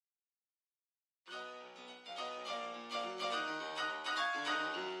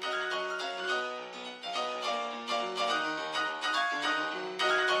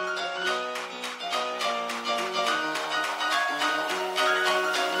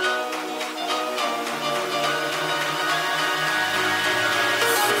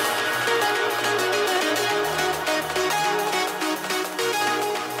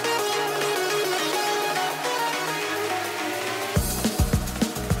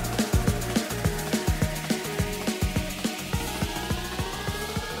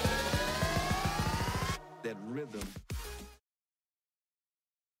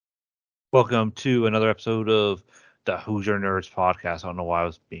Welcome to another episode of the Hoosier Nerds podcast. I don't know why I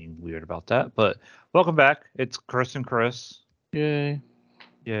was being weird about that, but welcome back. It's Chris and Chris. Yay.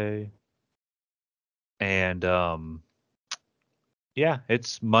 Yay. And yeah,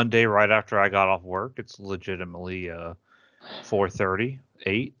 it's Monday right after I got off work. It's legitimately 4:30,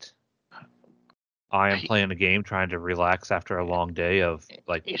 8. I am playing a game trying to relax after a long day of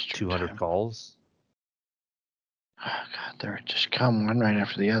like Eastern 200 time. calls. Oh, God, they're just come one right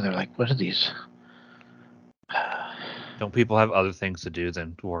after the other. Like, what are these? Don't people have other things to do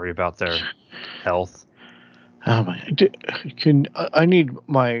than to worry about their health? Oh my! I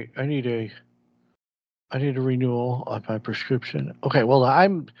need a renewal of my prescription. Okay,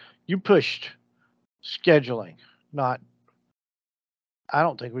 well you pushed scheduling, not. I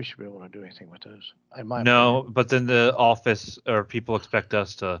don't think we should be able to do anything with those. In my No, but then the office or people expect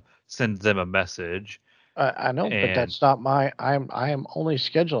us to send them a message. I know, but And that's not my. I am only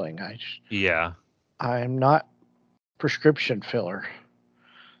scheduling. yeah, I am not prescription filler.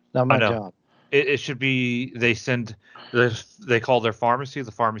 Not I my know. job. It should be they call their pharmacy.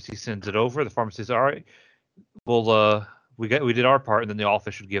 The pharmacy sends it over. The pharmacy says, "All right, well, we did our part," and then the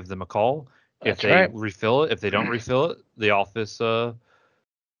office should give them a call if That's they right. refill it. If they don't refill it, the office will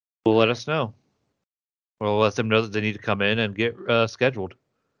let us know. We'll let them know that they need to come in and get scheduled.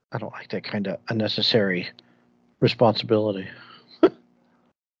 I don't like that kind of unnecessary responsibility.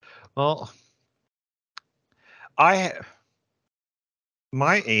 Well, my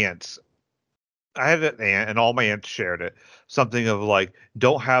aunts. I had an aunt, and all my aunts shared it. Something of like,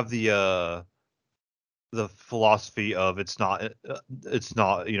 don't have the philosophy of it's not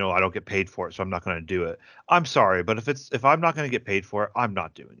I don't get paid for it, so I'm not going to do it. I'm sorry, but if I'm not going to get paid for it, I'm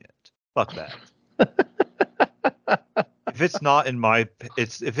not doing it. Fuck that. If it's not in my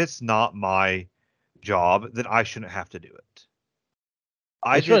if it's not my job, then I shouldn't have to do it.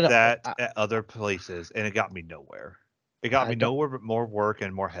 I That's did what that at other places, and it got me nowhere. It got I me don't. nowhere but more work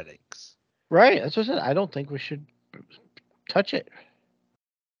and more headaches. Right. That's what I said. I don't think we should touch it.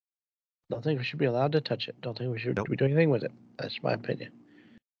 Don't think we should be allowed to touch it. Don't think we should Nope. be doing anything with it. That's my opinion.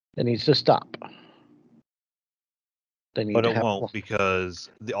 It needs to stop. They need But to it have. won't, because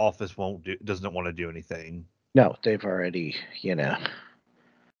the office doesn't want to do anything. No, they've already.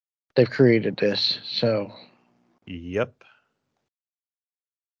 They've created this, so Yep.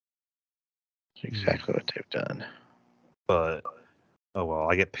 that's exactly what they've done. But oh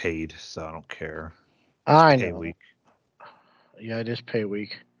well, I get paid, so I don't care. I Pay know. week. Yeah, it is pay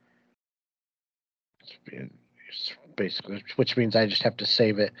week. It's basically, which means I just have to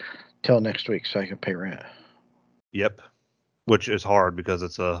save it till next week so I can pay rent. Yep. Which is hard because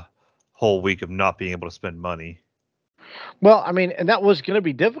it's a whole week of not being able to spend money. Well, I mean, and that was going to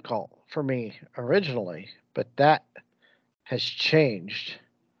be difficult for me originally, but that has changed.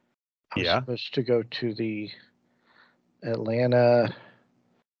 I was supposed to go to the Atlanta,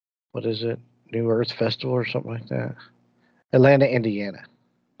 what is it? New Earth Festival or something like that. Atlanta, Indiana.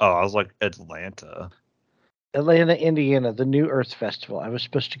 Oh, I was like, Atlanta. Atlanta, Indiana, the New Earth Festival. I was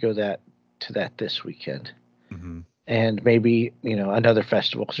supposed to go to that this weekend. Mm-hmm. And maybe, another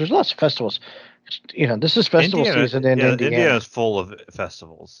festival, because there's lots of festivals. This is festival season in Indiana. Indiana's full of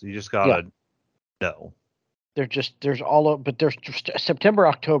festivals. You just gotta know. There's but there's September,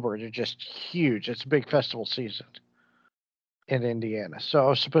 October. They're just huge. It's a big festival season in Indiana. So I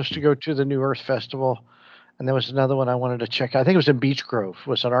was supposed to go to the New Earth Festival, and there was another one I wanted to check out. I think it was in Beech Grove.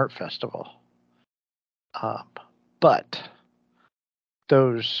 Was an art festival. But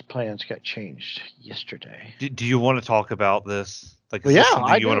those plans got changed yesterday. Do you want to talk about this? Like, Well, is this yeah,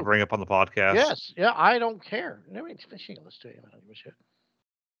 something I you want to do. bring up on the podcast? Yes, yeah, I don't care. I mean, she can listen to it. I don't give a shit.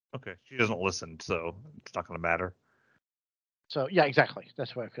 Okay, she doesn't listen, so it's not going to matter. So yeah, exactly.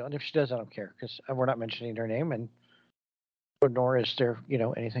 That's what I feel. And if she does, I don't care, because we're not mentioning her name, and nor is there,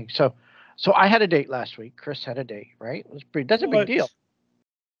 anything. So I had a date last week. Chris had a date, right? That's a big deal.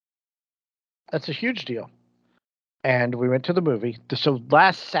 That's a huge deal. And we went to the movie. So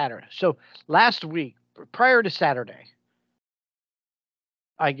last week, prior to Saturday,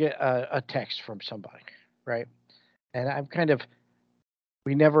 I get a text from somebody, right? And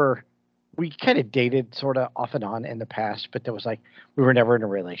we kind of dated sort of off and on in the past, but there was we were never in a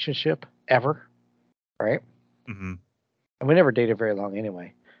relationship ever, right? Mm-hmm. And we never dated very long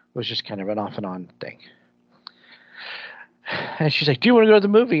anyway. It was just kind of an off and on thing. And she's like, "Do you want to go to the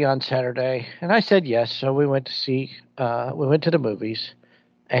movie on Saturday?" And I said yes. So we went to the movies,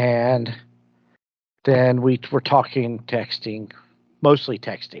 and then we were mostly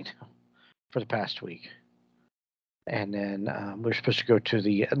texting for the past week. And then we were supposed to go to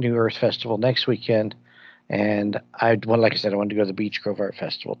the New Earth Festival next weekend. And like I said, I wanted to go to the Beech Grove Art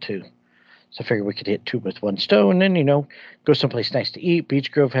Festival too. So I figured we could hit two with one stone and, go someplace nice to eat.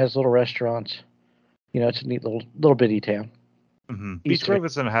 Beech Grove has little restaurants. It's a neat little bitty town. Mm-hmm. Beech Grove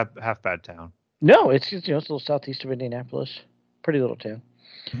isn't a half bad town. No, it's a little southeast of Indianapolis. Pretty little town.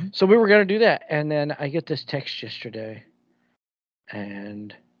 Mm-hmm. So we were going to do that. And then I get this text yesterday.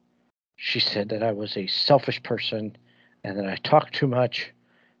 And she said that I was a selfish person and that I talked too much.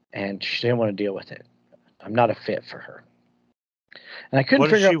 And she didn't want to deal with it. I'm not a fit for her. And I couldn't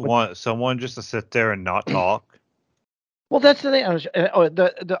figure out. What does she want? Someone just to sit there and not talk? Well, that's the thing.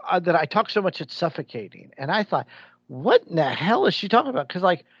 That I talk so much it's suffocating. And I thought, what in the hell is she talking about? Because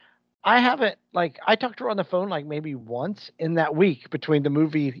I haven't I talked to her on the phone maybe once in that week between the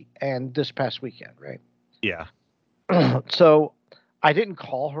movie and this past weekend, right? Yeah. So I didn't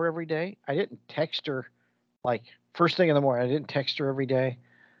call her every day. I didn't text her first thing in the morning. I didn't text her every day.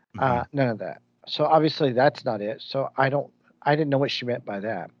 Mm-hmm. None of that. So obviously that's not it. So I didn't know what she meant by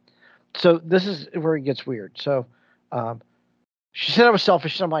that. So this is where it gets weird. So she said I was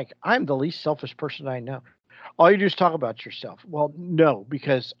selfish. And I'm like, I'm the least selfish person I know. All you do is talk about yourself. Well, no,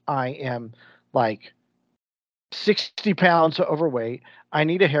 because I am 60 pounds overweight. I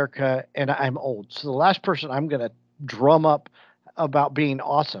need a haircut and I'm old. So the last person I'm going to drum up about being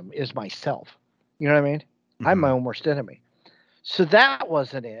awesome is myself. You know what I mean? Mm-hmm. I'm my own worst enemy. So that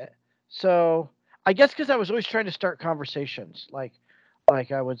wasn't it. So I guess because I was always trying to start conversations, like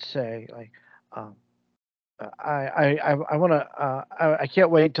I would say, I want to, I can't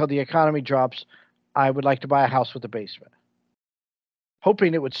wait till the economy drops. I would like to buy a house with a basement,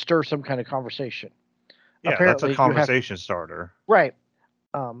 hoping it would stir some kind of conversation. Yeah, Apparently, that's a conversation starter. Right.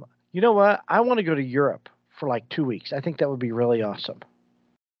 You know what? I want to go to Europe for 2 weeks. I think that would be really awesome.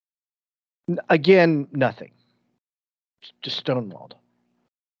 Again, nothing. Just stonewalled.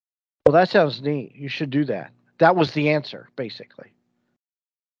 Well, that sounds neat. You should do that. That was the answer, basically.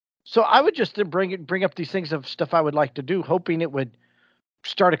 So I would just bring up these things of stuff I would like to do, hoping it would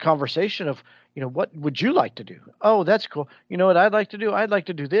start a conversation of, what would you like to do? Oh, that's cool. You know what I'd like to do? I'd like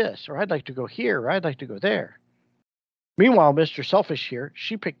to do this, or I'd like to go here, or I'd like to go there. Meanwhile, Mr. Selfish here,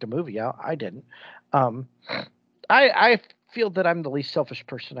 she picked a movie out. I didn't. I feel that I'm the least selfish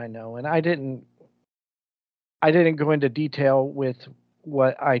person I know, and I didn't go into detail with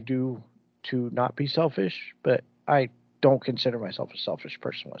what I do to not be selfish, but I don't consider myself a selfish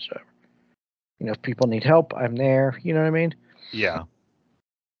person whatsoever. If people need help, I'm there. You know what I mean? Yeah.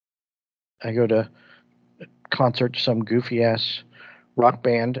 I go to a concert to some goofy ass rock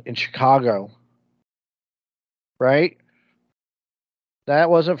band in Chicago. Right? That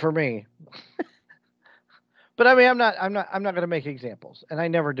wasn't for me. But I mean, I'm not going to make examples, and I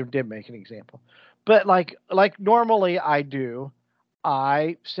never did make an example. But like normally I do.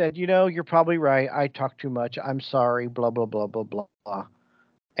 I said, you're probably right. I talk too much. I'm sorry. Blah blah blah blah blah.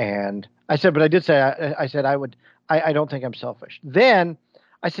 And I said, but I did say, I said I would. I don't think I'm selfish. Then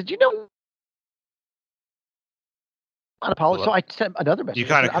I said, not apologize. So I sent another message. You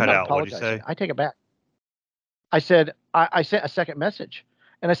kind of I'm cut not out. What'd you apologizing. say? I take it back. I said I sent a second message,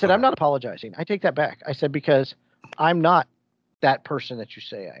 and I said I'm not apologizing. I take that back. I said because I'm not that person that you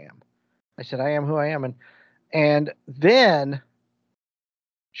say I am. I said I am who I am, and then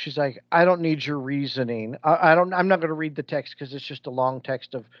she's like, I don't need your reasoning. I'm not going to read the text because it's just a long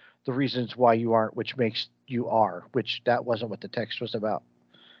text of the reasons why you aren't, which makes you are. Which that wasn't what the text was about.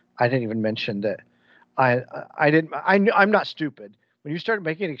 I didn't even mention that. I'm not stupid. When you start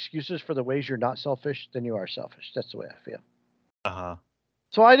making excuses for the ways you're not selfish, then you are selfish. That's the way I feel. Uh-huh.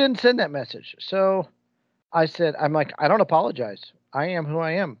 So I didn't send that message. So I said, I'm like, I don't apologize. I am who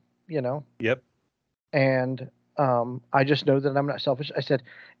I am, Yep. And I just know that I'm not selfish. I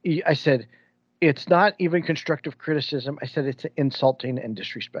said, it's not even constructive criticism. I said it's insulting and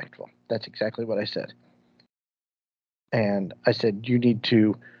disrespectful. That's exactly what I said. And I said, you need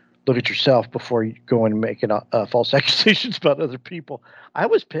to look at yourself before you go and make false accusations about other people. I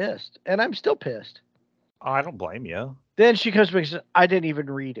was pissed, and I'm still pissed. I don't blame you. Then she comes back and says, I didn't even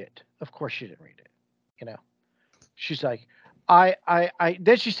read it. Of course she didn't read it. She's like,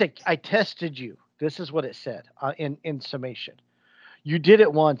 then she said, I tested you. This is what it said in summation. You did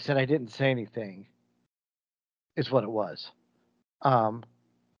it once and I didn't say anything, is what it was.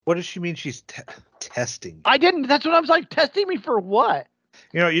 What does she mean she's testing? I didn't. That's what I was like. Testing me for what?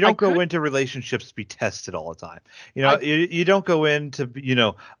 You don't go into relationships to be tested all the time. You don't go into,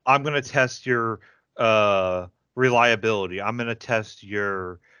 I'm going to test your reliability. I'm going to test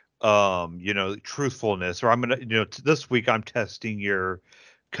your, truthfulness, or I'm going to, this week I'm testing your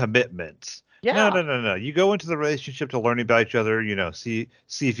commitments. Yeah. No. You go into the relationship to learn about each other, see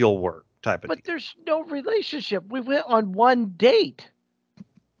if you'll work type of But deal. there's no relationship. We went on one date.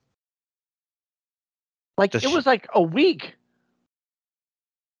 Like, it was like a week.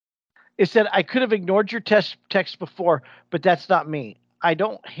 It said, I could have ignored your text before, but that's not me. I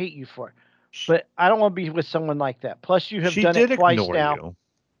don't hate you for it, but I don't want to be with someone like that. Plus, you have done it twice now. You.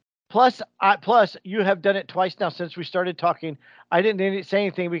 Plus, you have done it twice now since we started talking. I didn't say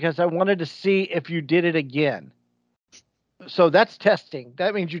anything because I wanted to see if you did it again. So that's testing.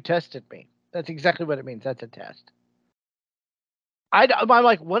 That means you tested me. That's exactly what it means. That's a test. I'm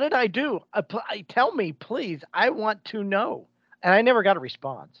like, what did I do? Tell me, please. I want to know. And I never got a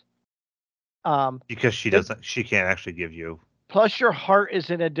response. Because she can't actually give you. Plus, your heart is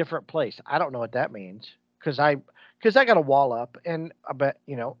in a different place. I don't know what that means because I got a wall up, and I bet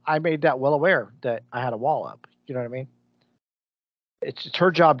I made that well aware that I had a wall up. You know what I mean? It's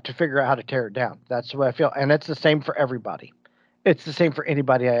her job to figure out how to tear it down. That's the way I feel, and it's the same for everybody. It's the same for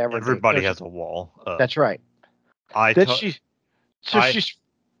anybody I ever. Everybody has a wall up. That's right. It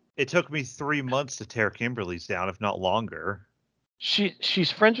took me 3 months to tear Kimberly's down, if not longer.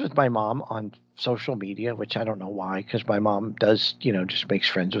 She's friends with my mom on social media, which I don't know why, because my mom does, just makes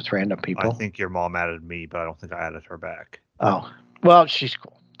friends with random people. I think your mom added me, but I don't think I added her back. Oh, well, she's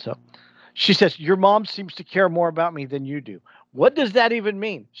cool. So she says, your mom seems to care more about me than you do. What does that even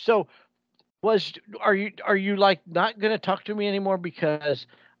mean? So are you like not going to talk to me anymore because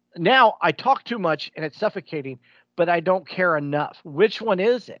now I talk too much and it's suffocating, but I don't care enough? Which one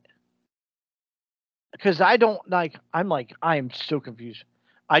is it? Because I am so confused.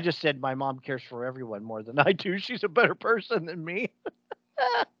 I just said my mom cares for everyone more than I do. She's a better person than me.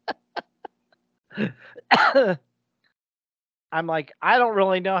 I'm like, I don't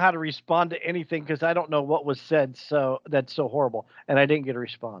really know how to respond to anything because I don't know what was said. So that's so horrible. And I didn't get a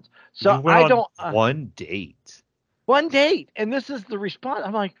response. So I don't. One date. One date. And this is the response.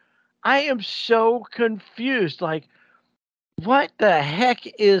 I'm like, I am so confused. Like, what the heck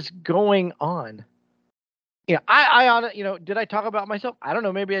is going on? Did I talk about myself? I don't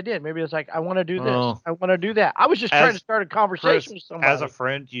know. Maybe I did. Maybe it's like, I want to do this. I want to do that. I was just trying to start a conversation with somebody. As a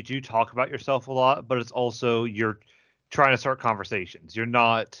friend, you do talk about yourself a lot, but it's also you're trying to start conversations. You're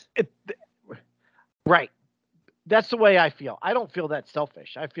not. Right. That's the way I feel. I don't feel that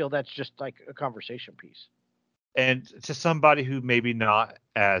selfish. I feel that's just like a conversation piece. And to somebody who maybe not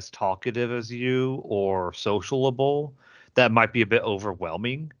as talkative as you or sociable, that might be a bit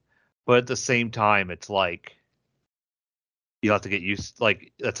overwhelming. But at the same time, it's like you have to get used.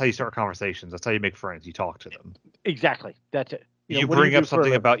 Like, that's how you start conversations. That's how you make friends. You talk to them. Exactly. That's it. You bring up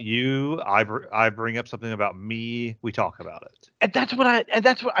something about you. I bring up something about me. We talk about it. And that's what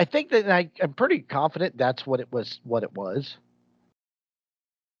I think that I'm pretty confident that's what it was.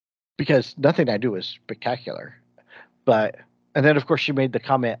 Because nothing I do is spectacular. And then of course she made the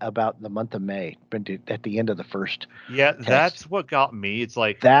comment about the month of May at the end of the first. Yeah, text. That's what got me. It's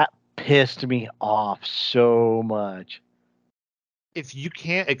like that pissed me off so much. If you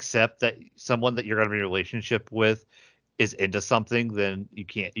can't accept that someone that you're going to be in a relationship with is into something, then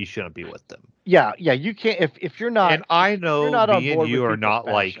you shouldn't be with them. Yeah, you can't if you're not. And I know me and you are not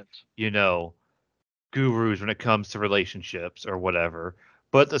like, gurus when it comes to relationships or whatever.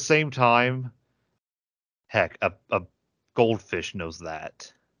 But at the same time, heck, a goldfish knows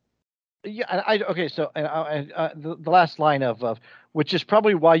that. Yeah, okay. So the last line of which is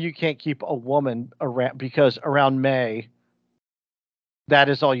probably why you can't keep a woman around, because around May, that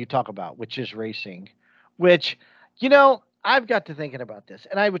is all you talk about, which is racing. Which, I've got to thinking about this,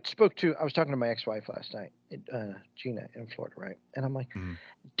 and I was talking to my ex-wife last night, Gina in Florida, right? And I'm like,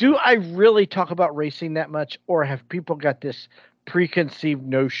 do I really talk about racing that much, or have people got this preconceived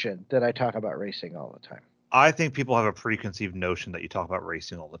notion that I talk about racing all the time? I think people have a preconceived notion that you talk about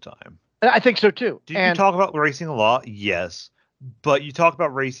racing all the time. I think so too. Do you talk about racing a lot? Yes, but you talk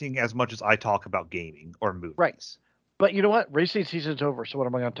about racing as much as I talk about gaming or movies. Right. But you know what? Racing season's over. So what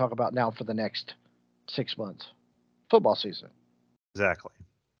am I going to talk about now for the next 6 months? Football season. Exactly.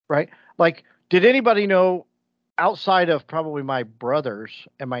 Right? Like, did anybody know, outside of probably my brothers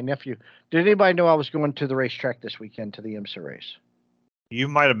and my nephew, did anybody know I was going to the racetrack this weekend to the IMSA race? You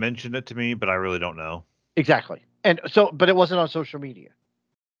might have mentioned it to me, but I really don't know. Exactly. And so, but it wasn't on social media.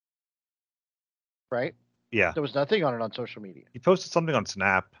 Right? Yeah. There was nothing on it on social media. You posted something on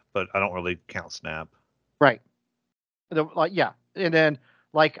Snap, but I don't really count Snap. Right. Yeah. And then,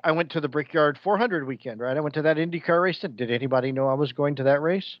 I went to the Brickyard 400 weekend, right? I went to that IndyCar race. Did anybody know I was going to that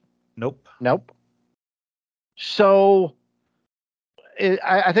race? Nope. So,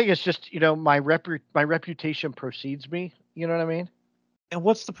 I think it's just, my reputation precedes me. You know what I mean? And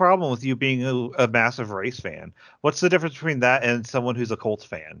what's the problem with you being a massive race fan? What's the difference between that and someone who's a Colts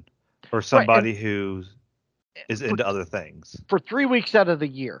fan or somebody who is into other things? For 3 weeks out of the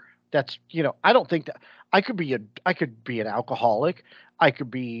year, that's, I don't think that I could be an alcoholic. I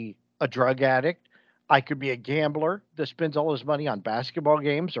could be a drug addict. I could be a gambler that spends all his money on basketball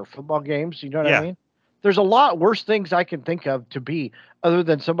games or football games. You know what I Yeah. mean? There's a lot worse things I can think of to be other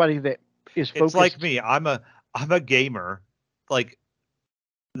than somebody that is It's like focused. me. I'm a gamer. Like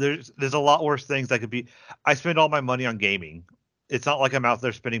there's a lot worse things that could be. I spend all my money on gaming. It's not like I'm out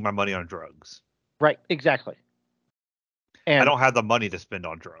there spending my money on drugs. Right, exactly. I And don't have the money to spend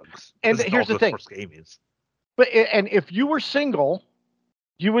on drugs and because it all here's the goes thing. towards gaming. And if you were single,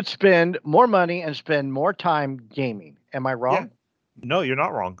 you would spend more money and spend more time gaming. Am I Yeah. wrong? No, you're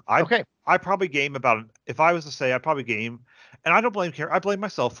not wrong. Okay. I probably game about, if I was to say, I'd probably game, and I don't blame I blame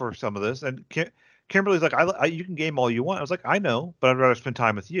myself for some of this. And Kimberly's like, you can game all you want. I was like, I know, but I'd rather spend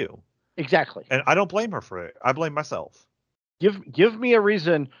time with you. Exactly. And I don't blame her for it. I blame myself. Give me a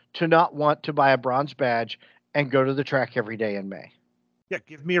reason to not want to buy a bronze badge and go to the track every day in May. Yeah,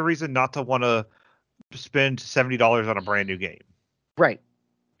 give me a reason not to want to spend $70 on a brand new game. Right.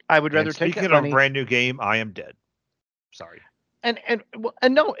 I would And rather take speaking that of a money. brand new game, I am dead. Sorry. And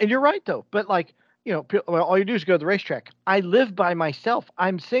no, and you're right though. But like, well, all you do is go to the racetrack. I live by myself.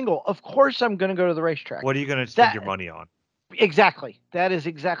 I'm single. Of course, I'm going to go to the racetrack. What are you going to spend your That money on? exactly. That is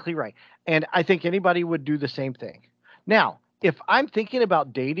exactly right. And I think anybody would do the same thing. Now, if I'm thinking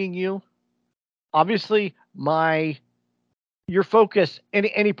about dating you, obviously your focus,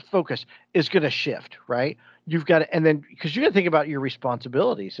 any focus is going to shift, right? You've got to, and then because you got to think about your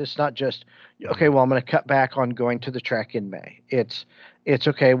responsibilities. It's not just okay. Well, I'm going to cut back on going to the track in May. It's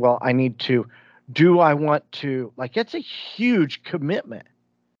okay. Well, I need to. Do I want to? Like, it's a huge commitment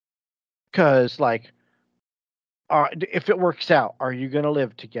because, like, if it works out, are you going to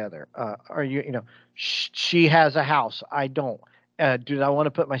live together? Are you, she has a house. I don't. Do I want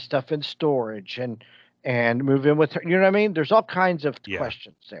to put my stuff in storage and move in with her? You know what I mean? There's all kinds of Yeah.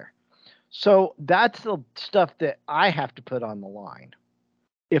 questions there. So that's the stuff that I have to put on the line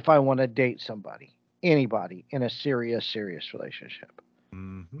if I want to date somebody, anybody in a serious relationship.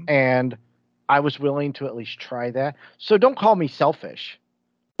 Mm-hmm. And I was willing to at least try that. So don't call me selfish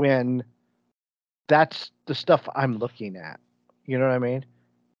when that's the stuff I'm looking at. You know what I mean?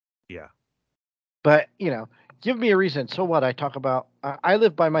 Yeah. But, give me a reason. So what? I talk about, I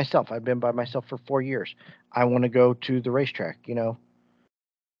live by myself. I've been by myself for 4 years. I want to go to the racetrack.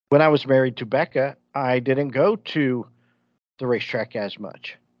 When I was married to Becca, I didn't go to the racetrack as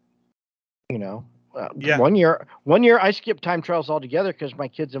much. Yeah. One year I skipped time trials altogether because my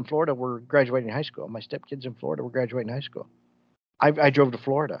kids in Florida were graduating high school. My stepkids in Florida were graduating high school. I drove to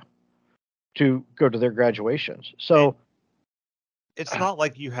Florida to go to their graduations. So it's not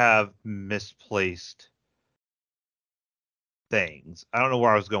like you have misplaced things. I don't know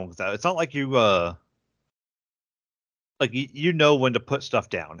where I was going with that. It's not like you like you know when to put stuff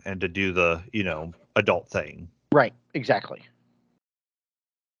down and to do the, adult thing. right, exactly.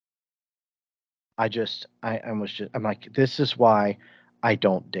 I'm like, this is why I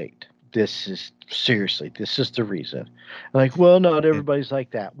don't date. This is the reason. Like, well, not And, everybody's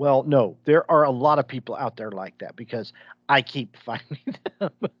like that. Well, no, there are a lot of people out there like that because I keep finding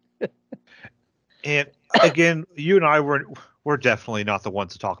them. and again, you and I we're definitely not the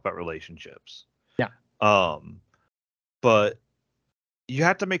ones to talk about relationships. Yeah. But you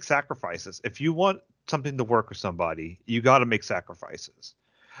have to make sacrifices. If you want something to work with somebody, you got to make sacrifices.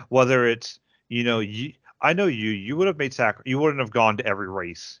 Whether it's, I know you would have made you wouldn't have gone to every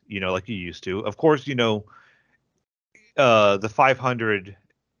race, like you used to. Of course, the 500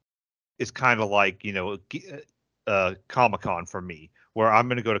 is kind of like, Comic-Con for me, where I'm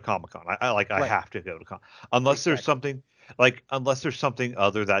going to go to Comic-Con. I Right. have to go to unless there's something unless there's something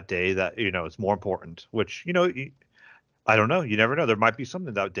other that day that, is more important, which, I don't know. You never know. There might be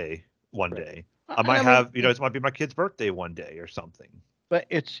something that day one Right. day. I And might I mean, have, it might be my kid's birthday one day or something. but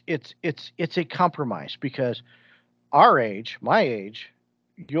it's a compromise because our age, my age,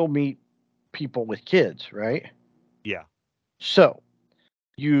 you'll meet people with kids, right? Yeah. So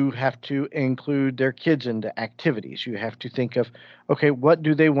you have to include their kids into activities. You have to think of, okay, what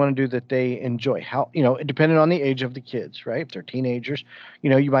do they want to do that they enjoy? How, depending on the age of the kids, right? If they're teenagers,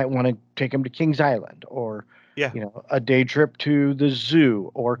 you might want to take them to Kings Island or, Yeah. a day trip to the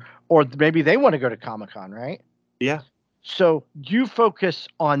zoo or maybe they want to go to Comic-Con, right? Yeah. So you focus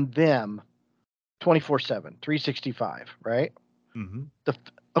on them 24/7, 365, right? Mm-hmm.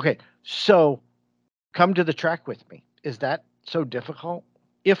 Okay, so come to the track with me. Is that so difficult?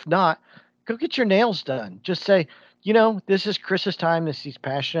 If not, go get your nails done. Just say, this is Chris's time. He's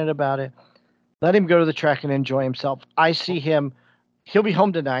passionate about it. Let him go to the track and enjoy himself. I see him. He'll be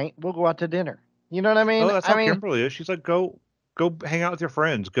home tonight. We'll go out to dinner. You know what I Oh, mean? that's how Kimberly is. She's like, go hang out with your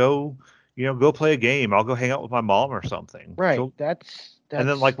friends. Go, go play a game. I'll go hang out with my mom or something. Right. That's and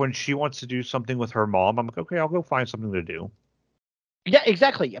then like when she wants to do something with her mom, I'm like, okay, I'll go find something to do. Yeah,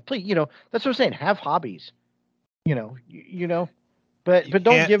 exactly. Yeah, please, that's what I'm saying. Have hobbies. But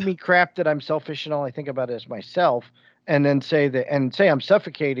don't give me crap that I'm selfish and all I think about is myself, and then say I'm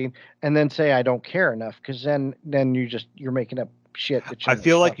suffocating, and then say I don't care enough, because then you're making up shit. I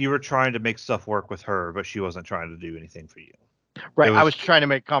feel like you were trying to make stuff work with her, but she wasn't trying to do anything for you. Right. I was trying to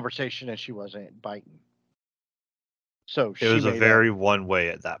make conversation and she wasn't biting. So it was a very one way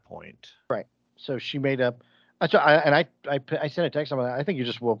at that point. Right. So she made up. I sent a text. I think you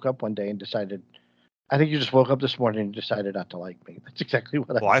just woke up one day and decided. I think you just woke up this morning and decided not to like me. That's exactly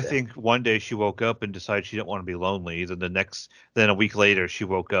what I said. Well, I think one day she woke up and decided she didn't want to be lonely. Then a week later, she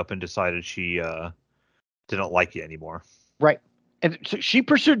woke up and decided she didn't like you anymore. Right. And so she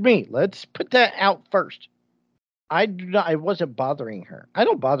pursued me. Let's put that out first. I wasn't bothering her. I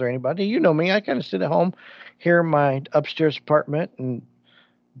don't bother anybody. You know me. I kind of sit at home here in my upstairs apartment and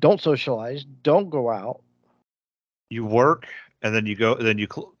don't socialize. Don't go out. You work and then you go, then you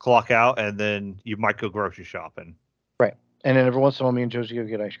clock out, and then you might go grocery shopping. Right. And then every once in a while, me and Josie go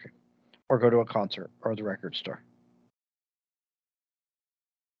get ice cream or go to a concert or the record store.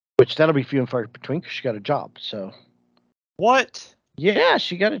 Which that'll be few and far between because she got a job. So. What? Yeah,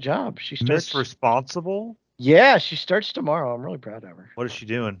 she got a job. She starts. Miss Responsible? Yeah, she starts tomorrow. I'm really proud of her. What is she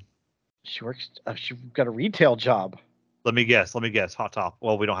doing? She works. She got a retail job. Let me guess. Hot Topic.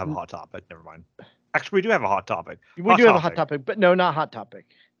 Well, we don't have a Hot Topic. Never mind. Actually, we do have a Hot Topic. We do have a Hot Topic, but no, not Hot Topic.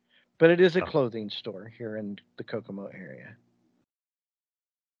 But it is a clothing store here in the Kokomo area.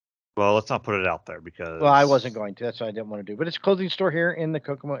 Well, let's not put it out there because. Well, I wasn't going to. That's what I didn't want to do. But it's a clothing store here in the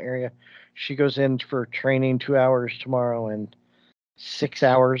Kokomo area. She goes in for training 2 hours tomorrow and 6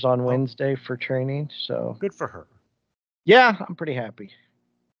 hours on Wednesday for training. So good for her. Yeah, I'm pretty happy.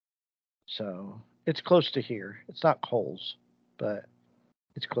 So it's close to here. It's not Kohl's, but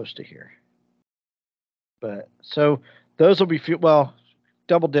it's close to here. But so those will be few. Well,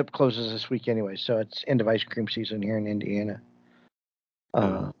 Double Dip closes this week anyway, so it's end of ice cream season here in Indiana.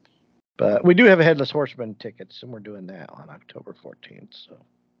 But we do have a Headless Horseman tickets, and we're doing that on October 14th. So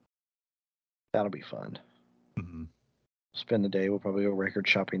that'll be fun. Mm-hmm. Spend the day. We'll probably go record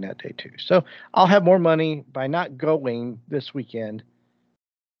shopping that day too. So I'll have more money by not going this weekend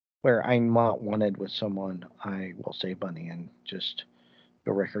where I'm not wanted with someone. I will save money and just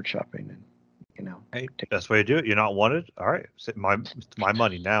go record shopping and, Hey, best way to do it. You're not wanted. All right. My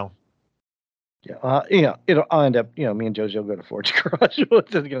money now. Yeah. I'll end up, me and Josie will go to Ford's Garage. What's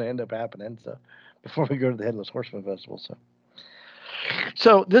going to end up happening? So before we go to the Headless Horseman Festival.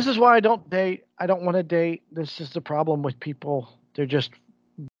 So this is why I don't date. I don't want to date. This is the problem with people. They're just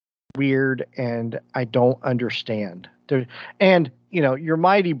weird and I don't understand. You're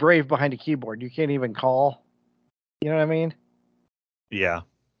mighty brave behind a keyboard. You can't even call. You know what I mean? Yeah.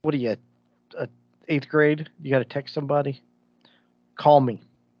 What are you, 8th grade? You got to text somebody? Call me.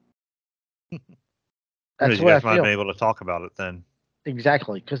 That's what I feel. Might have been able to talk about it then.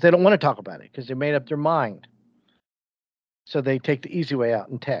 Exactly, because they don't want to talk about it because they made up their mind. So they take the easy way out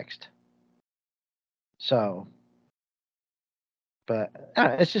and text. So, but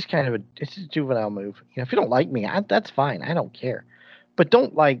it's just kind of it's a juvenile move. If you don't like me, that's fine. I don't care. But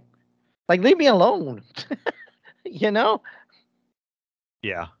don't like leave me alone. Yeah.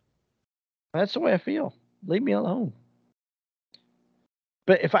 That's the way I feel. Leave me alone.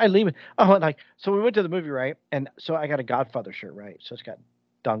 But if I leave it, so we went to the movie, right? And so I got a Godfather shirt, right? So it's got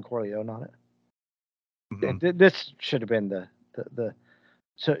Don Corleone on it. Mm-hmm. This should have been the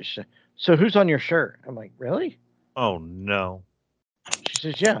so who's on your shirt? I'm like, really? Oh no. She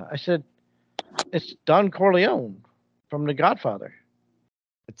says, yeah. I said, it's Don Corleone from The Godfather.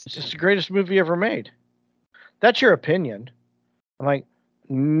 It's just the greatest movie ever made. That's your opinion. I'm like,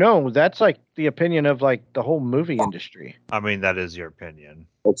 no, that's like the opinion of like the whole movie industry. I mean, that is your opinion.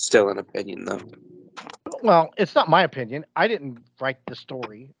 It's still an opinion, though. Well, it's not my opinion. I didn't write the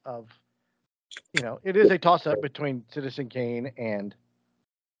story of, it is a toss-up between Citizen Kane and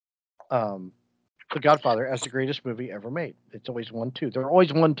The Godfather as the greatest movie ever made. It's always 1-2. They're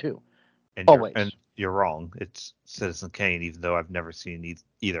always 1-2. Always. And you're wrong. It's Citizen Kane, even though I've never seen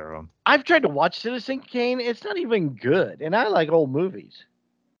either of them. I've tried to watch Citizen Kane. It's not even good, and I like old movies.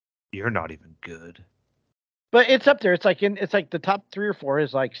 You're not even good. But it's up there. It's like the top 3 or 4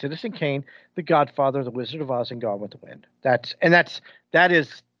 is like Citizen Kane, The Godfather, The Wizard of Oz, and Gone with the Wind. That's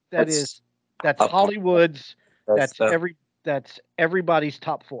Hollywood's. That's everybody's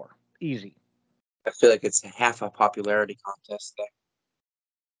top 4. Easy. I feel like it's half a popularity contest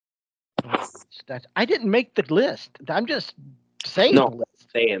there. I didn't make the list. I'm just saying the list.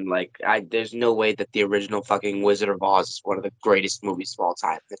 saying, like, there's no way that the original fucking Wizard of Oz is one of the greatest movies of all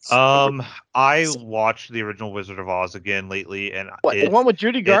time. I watched the original Wizard of Oz again lately, and What, the one with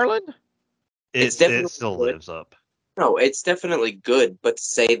Judy Garland? It's it definitely still good. lives up. No, it's definitely good, but to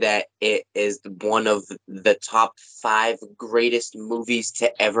say that it is one of the top 5 greatest movies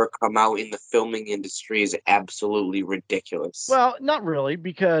to ever come out in the filming industry is absolutely ridiculous. Well, not really,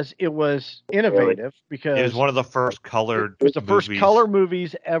 because it was innovative. Because It was one of the first colored it was the first movies. color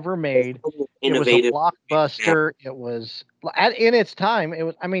movies ever made. Innovative. It was a blockbuster. It was in its time. It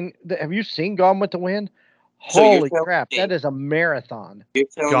was. I mean, have you seen Gone with the Wind? So you're Holy telling crap, me- that is a marathon. You're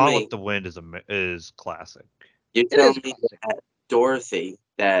telling Gone me with the Wind is classic. you're It is telling me classic. that Dorothy,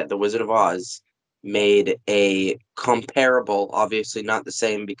 that the Wizard of Oz, made a comparable, obviously not the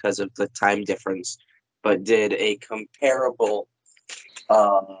same because of the time difference, but did a comparable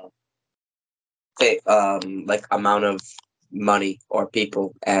like amount of money or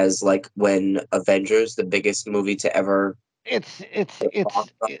people as like when Avengers, the biggest movie to ever It's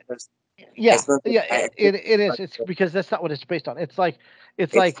box office. yeah, It's not yeah. that- It is. It's because that's not what it's based on. It's like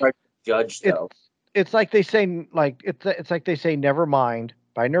it's hard to judge though. it's like they say it's like they say Nevermind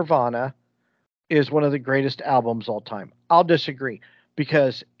by Nirvana is one of the greatest albums all time. I'll disagree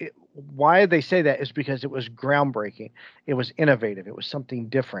because why they say that is because it was groundbreaking. It was innovative. It was something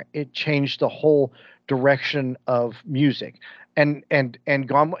different. It changed the whole direction of music. And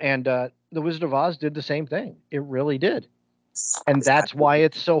the Wizard of Oz did the same thing. It really did. And that's why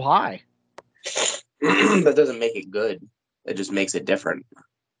it's so high. That doesn't make it good. It just makes it different.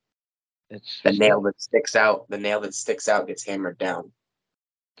 It's The nail that sticks out gets hammered down.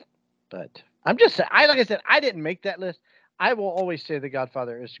 But I'm just saying, like I said, I didn't make that list. I will always say The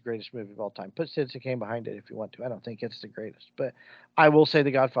Godfather is the greatest movie of all time. Put Citizen Kane behind it if you want to. I don't think it's the greatest, but I will say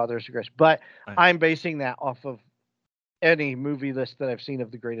The Godfather is the greatest. But I'm basing that off of any movie list that I've seen of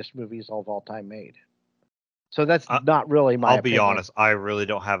the greatest movies of all time made. So that's not really my opinion. I'll be honest, I really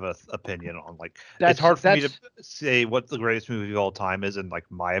don't have an opinion on it's hard for me to say what the greatest movie of all time is in like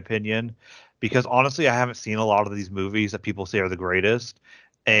my opinion, because honestly I haven't seen a lot of these movies that people say are the greatest.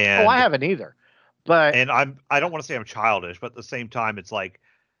 And I haven't either. But I don't want to say I'm childish, but at the same time it's like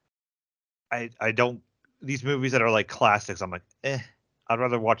I don't, these movies that are like classics, I'm like, I'd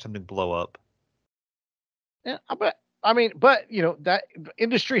rather watch something blow up. Yeah, but that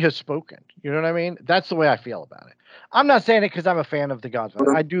industry has spoken. You know what I mean? That's the way I feel about it. I'm not saying it because I'm a fan of The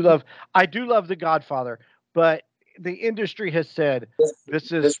Godfather. I do love The Godfather, but the industry has said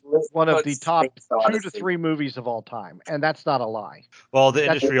this is one of the top 2 to 3 movies of all time, and that's not a lie. Well, the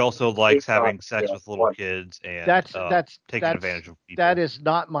industry also likes having sex with little kids and taking advantage of people. That is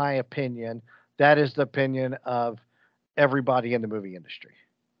not my opinion. That is the opinion of everybody in the movie industry.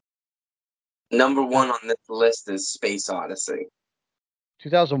 Number 1 on this list is Space Odyssey.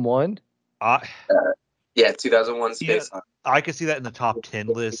 2001? Yeah, 2001 Space Odyssey. I could see that in the top 10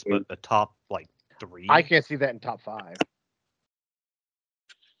 list, but the top 3. I can't see that in top 5.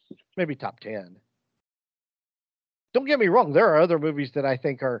 Maybe top 10. Don't get me wrong, there are other movies that I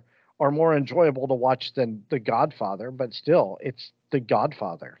think are more enjoyable to watch than The Godfather, but still, it's The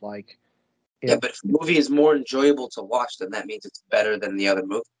Godfather. But if the movie is more enjoyable to watch, then that means it's better than the other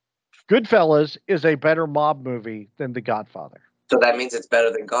movie. Goodfellas is a better mob movie than The Godfather. So that means it's better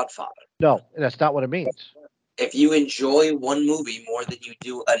than Godfather. No, that's not what it means. If you enjoy one movie more than you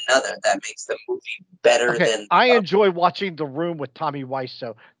do another, that makes the movie better than... I enjoy watching The Room with Tommy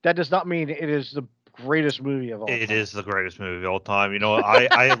Wiseau. That does not mean it is the greatest movie of all time. It is the greatest movie of all time. You know,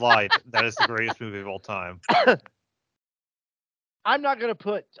 I lied. That is the greatest movie of all time. I'm not going to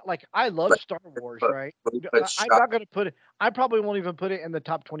put, I love Star Wars, right? I'm not going to put it, I probably won't even put it in the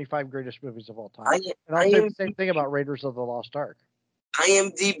top 25 greatest movies of all time. And I'll say the same thing about Raiders of the Lost Ark.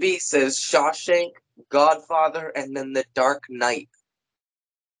 IMDb says Shawshank, Godfather, and then The Dark Knight.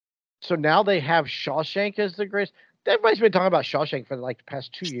 So now they have Shawshank as the greatest. Everybody's been talking about Shawshank for the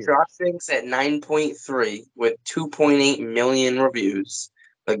past 2 years. Shawshank's at 9.3 with 2.8 million reviews.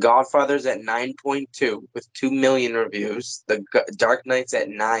 The Godfather's at 9.2 with 2 million reviews. The Dark Knight's at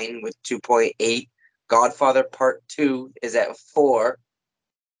 9 with 2.8. Godfather Part 2 is at 4.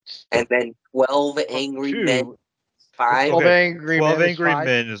 And then 12 Angry Men 5. 12 Angry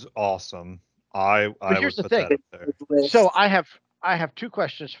Men is awesome. I here's would the put thing. that up there. So I have 2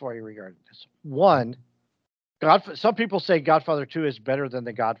 questions for you regarding this. One, some people say Godfather 2 is better than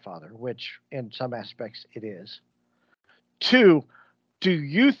The Godfather, which in some aspects it is. 2, do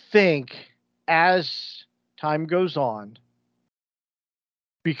you think as time goes on,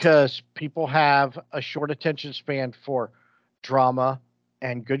 because people have a short attention span for drama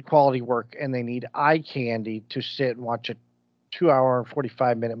and good quality work, and they need eye candy to sit and watch a 2-hour and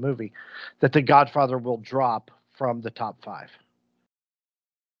 45-minute movie that The Godfather will drop from the top 5.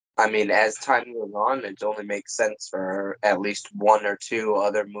 I mean, as time goes on, it only makes sense for at least one or two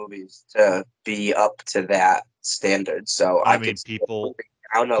other movies to be up to that standard. So I I mean, could see it moving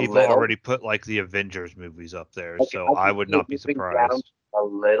down a people little. already put like the Avengers movies up there, I so could I see would it not be moving down surprised. a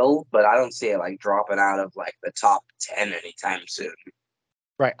little, but I don't see it like dropping out of like the top 10 anytime soon.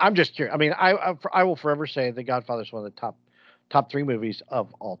 Right. I'm just curious. I mean, I will forever say The Godfather is one of the top 3 movies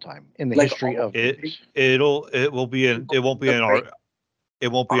of all time in the Like, history of It movies. it won't be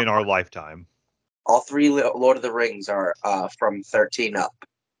in our lifetime. All 3 Lord of the Rings are from 13 up.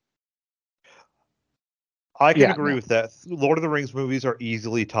 I can Yeah, agree no. with that. Lord of the Rings movies are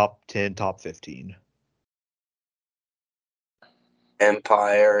easily top 10, top 15.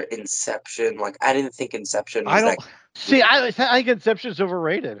 Empire, Inception. Like, I didn't think Inception was I don't. that. See, I think Inception's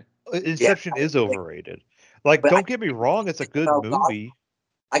overrated. Inception is overrated. Like, But don't get me wrong, it's a good movie.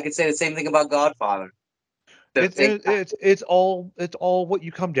 I could say the same thing about Godfather. It's all what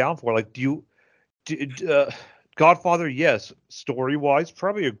you come down for. Like, Godfather? Yes, story wise,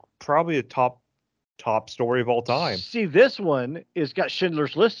 probably a top story of all time. See, this one is got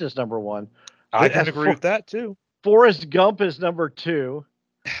Schindler's List as number 1. I It can has agree with that too. Forrest Gump is number 2.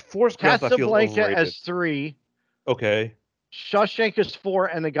 Forrest Gump, I feel Casablanca overrated. as 3. Okay. Shawshank is 4,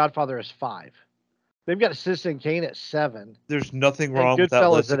 and The Godfather is 5. They've got Citizen Kane at 7. There's nothing And wrong with that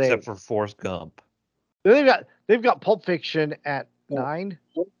Goodfellas list at except 8. for Forrest Gump. They've got Pulp Fiction at 9.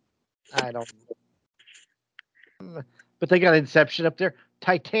 I don't. But they got Inception up there.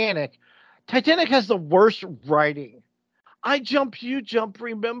 Titanic has the worst writing. I jump, you jump.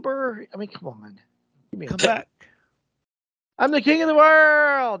 Remember? I mean, come on. Come back. I'm the king of the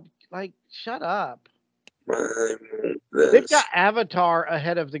world. Like, shut up. They've got Avatar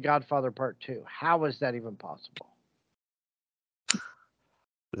ahead of The Godfather Part 2. How is that even possible?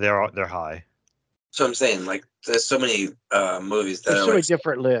 They're high. So I'm saying, like, there's so many movies that There's are so like, many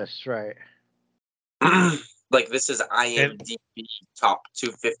different lists, right? like this is IMDb top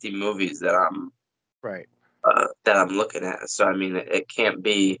 250 movies that I'm Right. looking at. So I mean, it can't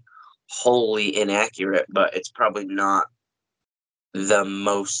be wholly inaccurate, but it's probably not the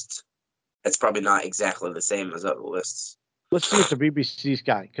most. It's probably not exactly the same as other lists. Let's see what the BBC's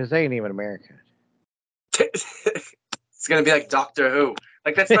got, because they ain't even American. It's gonna be like Doctor Who.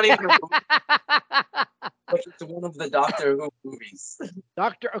 Like, that's not even a movie. But it's one of the Doctor Who movies.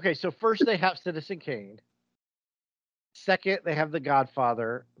 Okay, so first they have Citizen Kane. Second, they have The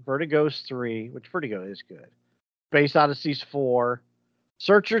Godfather. Vertigo's 3, which Vertigo is good. Space Odyssey's 4.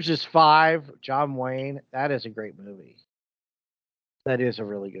 Searchers is 5. John Wayne, that is a great movie. That is a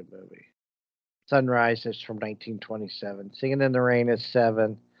really good movie. Sunrise is from 1927. Singing in the Rain is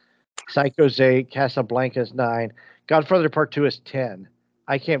 7. Psycho's 8. Casablanca's 9. Godfather Part 2 is 10.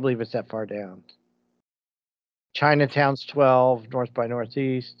 I can't believe it's that far down. Chinatown's 12. North by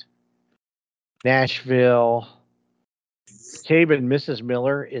Northeast. Nashville. Cabe and Mrs.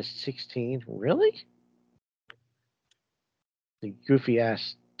 Miller is 16. Really? The goofy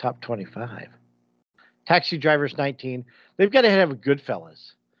ass top 25. Taxi Driver's 19. They've got to have a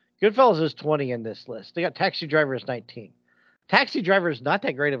Goodfellas. Goodfellas is 20 in this list. They got Taxi Driver is 19. Taxi Driver is not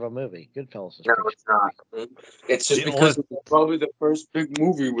that great of a movie. Goodfellas is No, it's not. It's just because it's probably the first big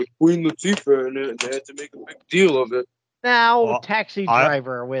movie with Queen Latifah in it, and they had to make a big deal of it. Now, Taxi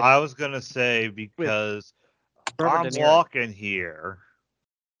Driver with. I was gonna say, because I'm walking here.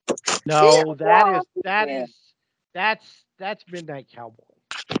 No, that's Midnight Cowboy.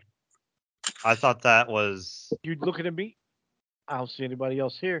 I thought that was. You looking at me? I don't see anybody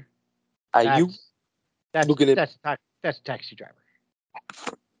else here. That's Taxi Driver.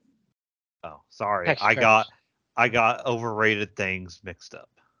 Oh, sorry. Taxi I got overrated things mixed up.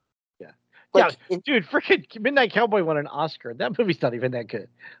 Yeah. Like, yeah, dude, freaking Midnight Cowboy won an Oscar. That movie's not even that good.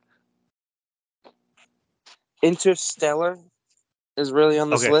 Interstellar is really on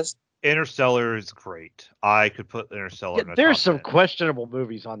this list. Interstellar is great. I could put Interstellar in the there's top some 10. questionable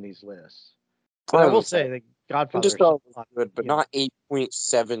movies on these lists. But I will say that Godfather is good, but not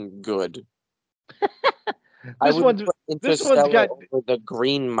 8.7 good. This one's got over The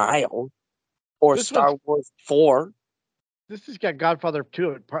Green Mile or Star Wars 4. This has got Godfather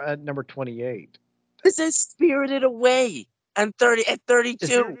 2 at number 28. This is Spirited Away and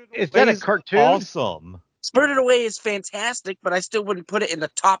 32. Is that a cartoon? Awesome. Spirited Away is fantastic, but I still wouldn't put it in the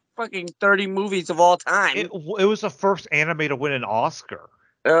top fucking 30 movies of all time. It was the first anime to win an Oscar.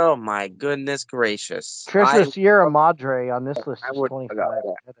 Oh my goodness gracious. Treasure Sierra Madre on this list is 25.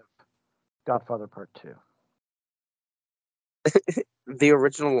 Godfather Part 2. The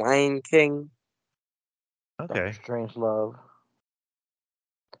original Lion King. Okay. Strange Love.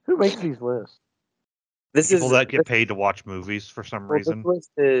 Who makes these lists? This People is that get paid to watch movies for some well, this reason.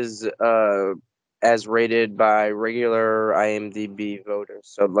 list is as rated by regular IMDb voters.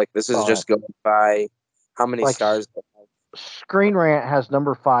 So like this is Oh, just going by how many Like, stars they have. Screen Rant has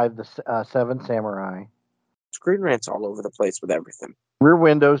number 5, the Seven Samurai. Screen Rant's all over the place with everything. Rear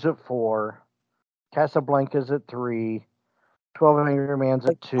Windows at 4. Casablanca's at 3. 12 Angry Man's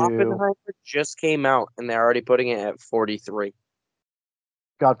at 2. Oppenheimer just came out and they're already putting it at 43.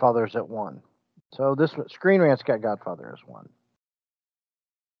 Godfather's at 1. So this one, Screen Rant's got Godfather as 1.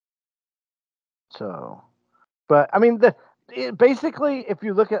 So, but I mean, basically, if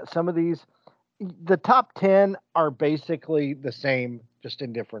you look at some of these, the top 10 are basically the same, just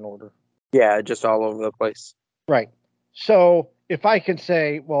in different order. Yeah, just all over the place. Right. So if I can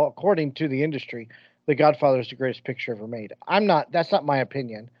say, well, according to the industry, The Godfather is the greatest picture ever made. That's not my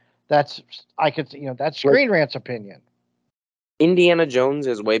opinion. That's Screen Rant's opinion. Indiana Jones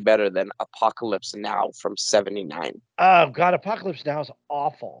is way better than Apocalypse Now from '79. Oh God, Apocalypse Now is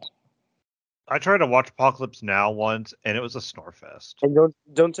awful. I tried to watch Apocalypse Now once, and it was a snore fest. And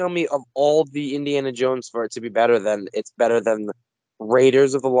don't tell me of all the Indiana Jones for it to be better than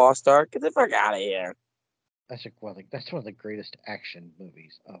Raiders of the Lost Ark. Get the fuck out of here. That's one of the greatest action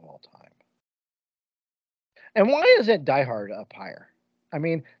movies of all time. And why isn't Die Hard up higher? I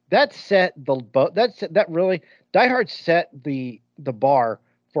mean, that really Die Hard set the bar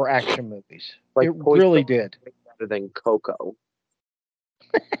for action movies. Like it Toy really Story did. is better than Coco.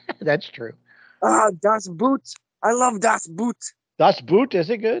 That's true. Das Boot. I love Das Boot. Das Boot, is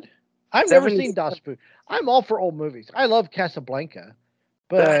it good? I've never 70 seen Das Boot. I'm all for old movies. I love Casablanca,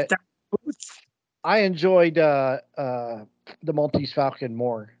 but Das Boot. I enjoyed the Maltese Falcon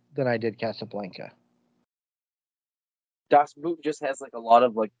more than I did Casablanca. Das Boot just has like a lot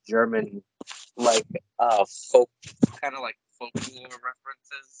of like German, like folk, kind of like folklore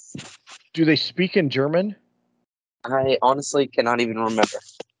references. Do they speak in German? I honestly cannot even remember.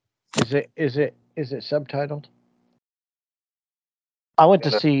 Is it subtitled? I went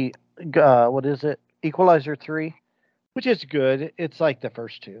to see what is it? Equalizer 3, which is good. It's like the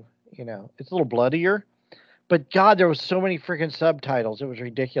first two, It's a little bloodier, but God, there was so many freaking subtitles. It was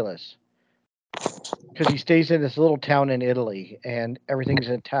ridiculous. Because he stays in this little town in Italy and everything's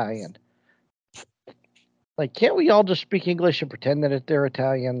Italian. Like, can't we all just speak English and pretend that they're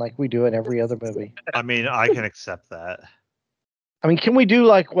Italian like we do in every other movie? I mean, I can accept that. I mean, can we do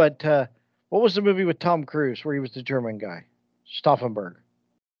like what was the movie with Tom Cruise where he was the German guy? Stauffenberg.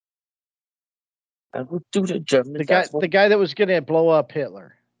 I will do the German. The guy that was going to blow up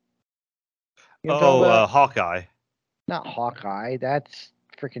Hitler. You know what I'm talking about? Hawkeye. Not Hawkeye. That's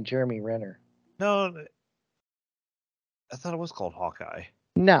freaking Jeremy Renner. No, I thought it was called Hawkeye.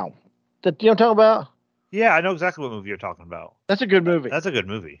 No. You know what I'm talking about? Yeah, I know exactly what movie you're talking about. That's a good movie. That's a good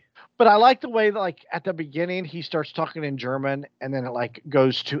movie. But I like the way that, like, at the beginning he starts talking in German and then it like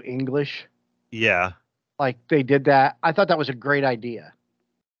goes to English. Yeah. Like they did that. I thought that was a great idea.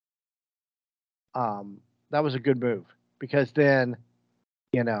 That was a good move because then,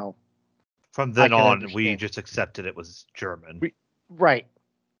 From then on, understand. we just accepted it was German. Right.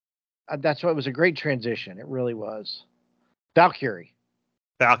 That's why it was a great transition. It really was. Valkyrie.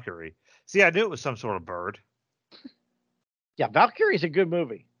 See, I knew it was some sort of bird. Yeah, Valkyrie is a good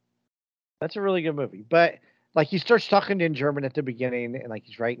movie. That's a really good movie. But like he starts talking in German at the beginning and like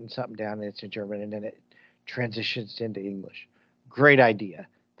he's writing something down and it's in German and then it transitions into English. Great idea.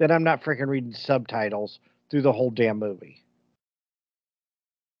 Then I'm not freaking reading subtitles through the whole damn movie.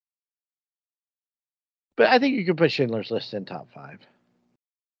 But I think you could put Schindler's List in top 5.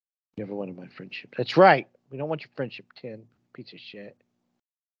 You never wanted my friendship. That's right. We don't want your friendship, Tin. Piece of shit.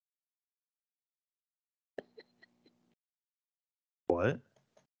 What?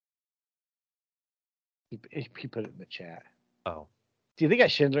 He put it in the chat. Oh. Do you think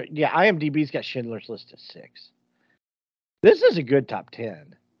got Schindler? Yeah, IMDb's got Schindler's List at 6. This is a good top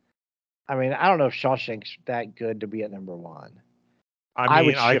 10. I mean, I don't know if Shawshank's that good to be at number 1. I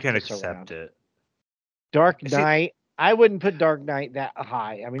mean, I shift can this accept around. it. Dark Knight. I wouldn't put Dark Knight that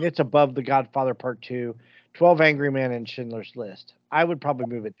high. I mean, it's above The Godfather Part 2, 12 Angry Men, and Schindler's List. I would probably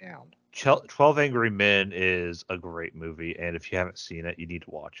move it down. 12 Angry Men is a great movie, and if you haven't seen it, you need to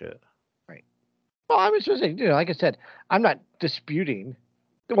watch it. Right. Well, I was just saying, like I said, I'm not disputing.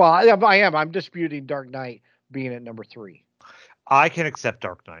 Well, I am. I'm disputing Dark Knight being at number 3. I can accept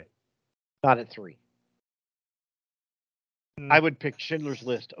Dark Knight. Not at 3. I would pick Schindler's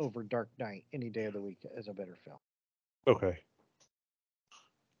List over Dark Knight any day of the week as a better film. Okay.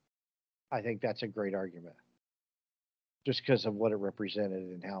 I think that's a great argument. Just because of what it represented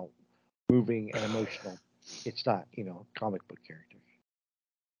and how moving and emotional. It's not, comic book characters.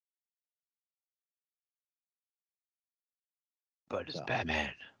 But it's So.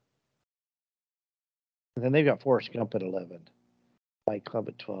 Batman. And then they've got Forrest Gump at 11. Fight Club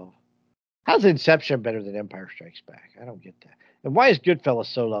at 12. How's Inception better than Empire Strikes Back? I don't get that. And why is Goodfellas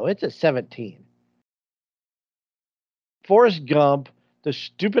so low? It's at 17. Forrest Gump, the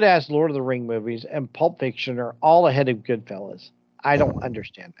stupid ass Lord of the Ring movies, and Pulp Fiction are all ahead of Goodfellas. I don't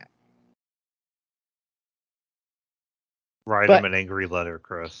understand that. Write him an angry letter,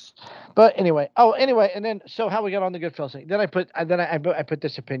 Chris. But anyway, and then so how we got on the Goodfellas thing? Then I put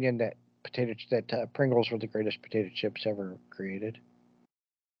this opinion that Pringles were the greatest potato chips ever created.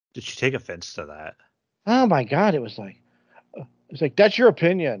 Did she take offense to that? Oh my God! It was like that's your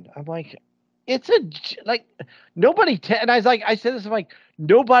opinion. I'm like, it's nobody. And I said this. I'm like,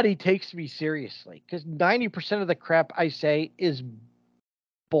 nobody takes me seriously because 90% of the crap I say is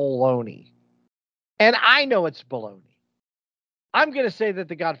baloney, and I know it's baloney. I'm gonna say that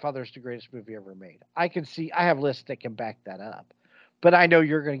The Godfather is the greatest movie ever made. I have lists that can back that up, but I know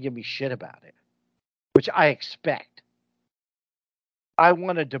you're gonna give me shit about it, which I expect. I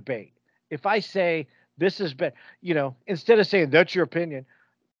want to debate. If I say this is better, instead of saying that's your opinion,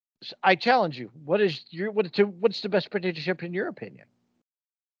 I challenge you. What's the best potato chip in your opinion?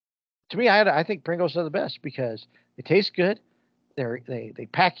 To me, I think Pringles are the best because they taste good. They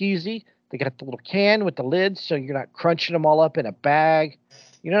pack easy. They got the little can with the lid, so you're not crunching them all up in a bag.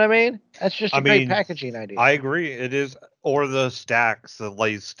 You know what I mean? That's just a great packaging idea. I agree. It is, or the stacks, the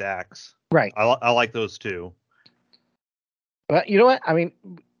Lay's stacks. Right. I like those too. But you know what? I mean,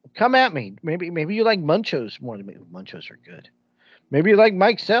 come at me. Maybe you like Munchos more than me. Munchos are good. Maybe you like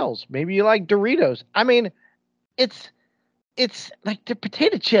Mike Sells. Maybe you like Doritos. I mean, it's like the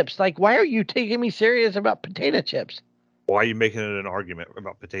potato chips. Like, why are you taking me serious about potato chips? Why are you making it an argument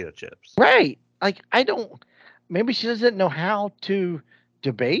about potato chips? Right. Like, I don't. Maybe she doesn't know how to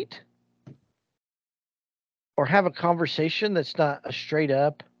debate or have a conversation that's not a straight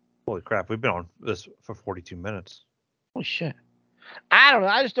up. Holy crap! We've been on this for 42 minutes. Oh shit! I don't know.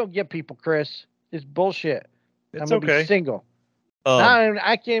 I just don't get people, Chris. It's bullshit. It's I'm gonna be single.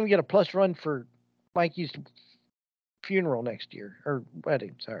 I can't even get a plus run for Mikey's funeral next year or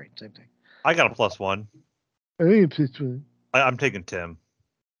wedding. Sorry, same thing. I got a +1. I think it's +1. I'm taking Tim.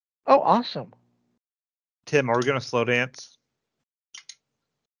 Oh, awesome. Tim, are we gonna slow dance?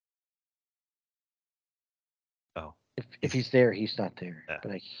 Oh, if he's there, he's not there. Yeah.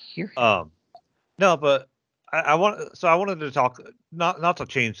 But I hear him. No, but I wanted to talk not to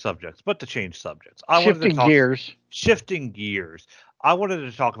change subjects, but to change subjects. Shifting gears. I wanted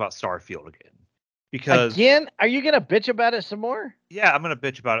to talk about Starfield again. Because again, are you gonna bitch about it some more? Yeah, I'm gonna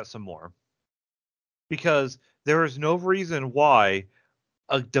bitch about it some more. Because there is no reason why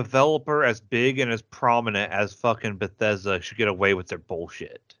a developer as big and as prominent as fucking Bethesda should get away with their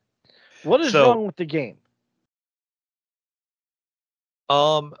bullshit. What is wrong with the game?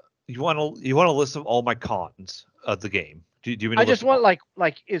 You want a list of all my cons of the game? Do you? I just want like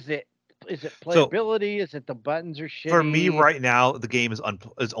is it playability? Is it the buttons are shitty? For me, right now, the game is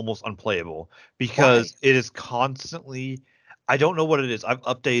almost unplayable because it is constantly. I don't know what it is. I've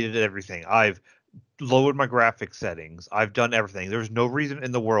updated everything. I've lowered my graphic settings. I've done everything. There's no reason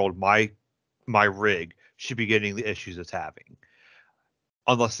in the world my rig should be getting the issues it's having,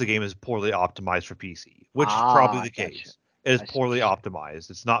 unless the game is poorly optimized for PC, which is probably the case. It is poorly optimized.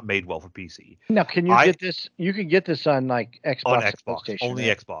 It's not made well for PC. Now, can you get this? You can get this on like Xbox. On Xbox, only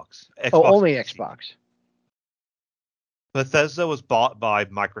right? Xbox. Only Xbox. Bethesda was bought by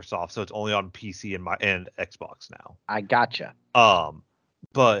Microsoft, so it's only on PC and Xbox now. I gotcha.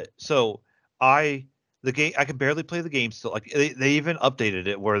 But so the game, I can barely play the game still. Like they even updated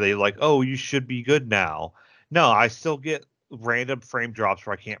it where they like, oh, you should be good now. No, I still get random frame drops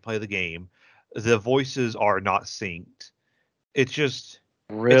where I can't play the game. The voices are not synced. It's just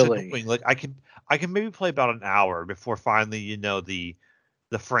really it's annoying. Like I can maybe play about an hour before finally the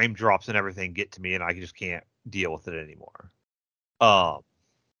frame drops and everything get to me and I just can't deal with it anymore.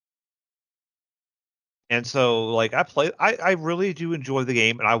 And so like I really do enjoy the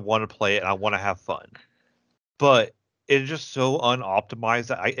game and I want to play it and I want to have fun. But it's just so unoptimized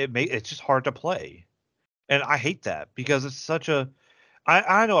that it's just hard to play. And I hate that because it's such a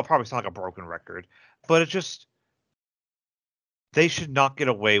I know it probably sounds like a broken record, but it's just they should not get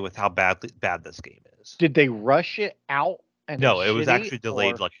away with how bad this game is. Did they rush it out? No, it was actually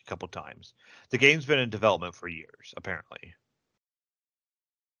delayed like a couple times. The game's been in development for years, apparently.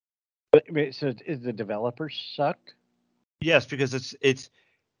 But so is the developers suck? Yes, because it's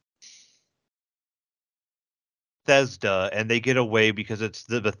Bethesda, and they get away because it's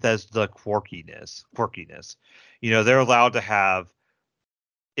the Bethesda quirkiness. You know, they're allowed to have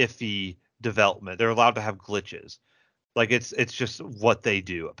iffy development. They're allowed to have glitches. Like it's just what they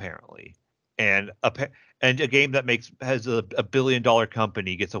do apparently, and a game that has a $1 billion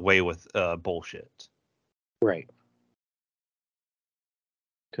company gets away with bullshit. Right.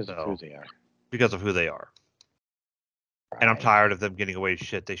 Because of who So, they are. because of who they are. Right. And I'm tired of them getting away with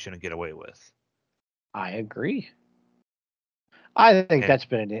shit they shouldn't get away with. I agree. I think that's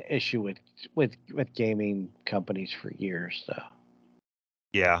been an issue with gaming companies for years, though.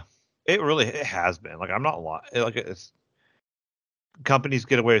 Yeah, it has been. Like I'm not lying. Like it's companies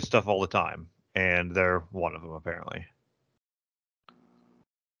get away with stuff all the time, and they're one of them apparently.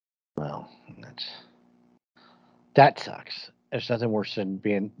 Well, that sucks. There's nothing worse than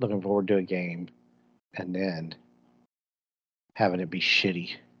looking forward to a game and then having it be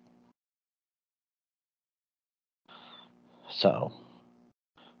shitty. So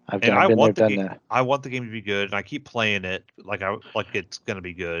I've been there, done that. I want the game to be good, and I keep playing it like it's gonna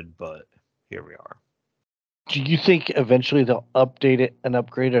be good, but here we are. Do you think eventually they'll update it and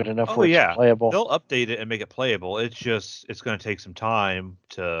upgrade it enough where it's playable? They'll update it and make it playable. It's gonna take some time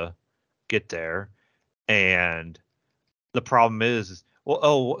to get there, and the problem is, one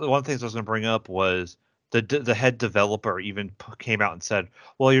of the things I was gonna bring up was the head developer even came out and said,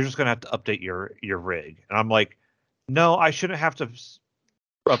 "Well, you're just gonna have to update your rig," and I'm like, "No, I shouldn't have to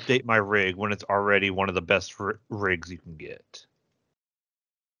update my rig when it's already one of the best rigs you can get."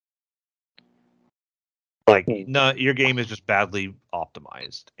 Like, no, your game is just badly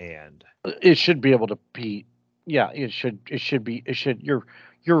optimized, and it should be able to be. Yeah, it should.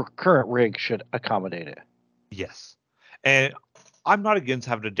 Your current rig should accommodate it. yes, and I'm not against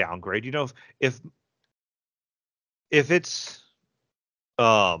having to downgrade. You know, if it's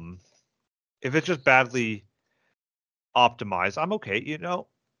if it's just badly optimized, I'm okay. You know,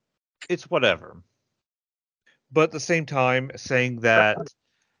 it's whatever. But at the same time, saying that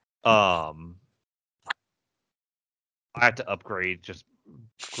I have to upgrade just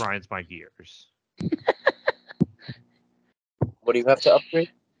grinds my gears. What do you have to upgrade?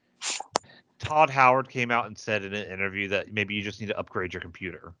 Todd Howard came out and said in an interview that maybe you just need to upgrade your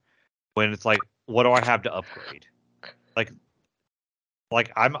computer. When it's like, what do I have to upgrade? Like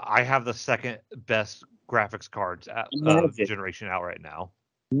I have the second best graphics cards generation out right now.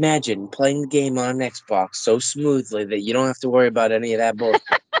 Imagine playing the game on an Xbox so smoothly that you don't have to worry about any of that bullshit.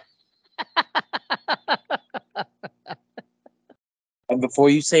 And before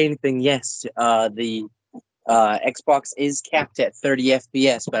you say anything, yes, the Xbox is capped at 30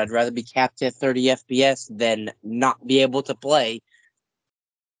 FPS, but I'd rather be capped at 30 FPS than not be able to play.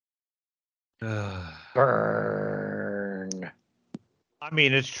 Burn. I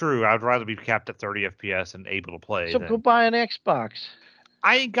mean, it's true. I'd rather be capped at 30 FPS and able to play. So go buy an Xbox.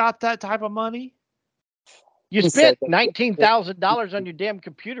 I ain't got that type of money. You spent $19,000 on your damn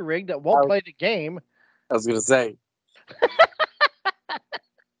computer rig that won't play the game. I was gonna say.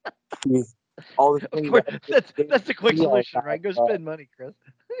 All the things that's the quick solution, right? Go spend money, Chris.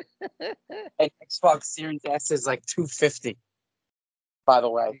 An Xbox Series S is like $250. By the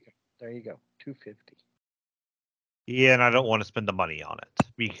way, there you go, $250. Yeah, and I don't want to spend the money on it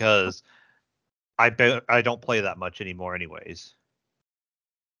because I don't play that much anymore, anyways.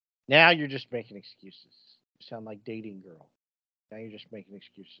 Now you're just making excuses. You sound like dating girl. Now you're just making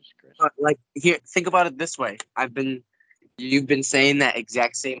excuses, Chris. Like here, think about it this way. You've been saying that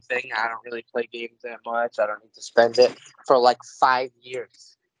exact same thing. I don't really play games that much. I don't need to spend it for like 5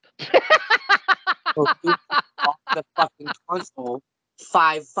 years. So you bought the fucking console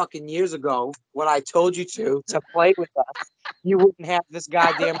 5 fucking years ago when I told you to play with us. You wouldn't have this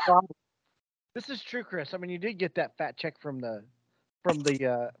goddamn problem. This is true, Chris. I mean, you did get that fat check from the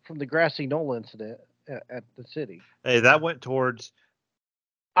grassy knoll incident at the city. Hey, that went towards.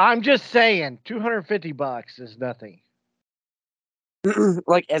 I'm just saying, $250 is nothing.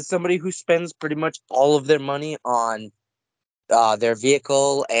 Like, as somebody who spends pretty much all of their money on their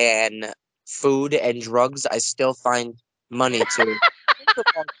vehicle and food and drugs, I still find money to.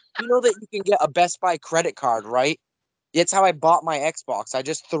 You know that you can get a Best Buy credit card, right? That's how I bought my Xbox. I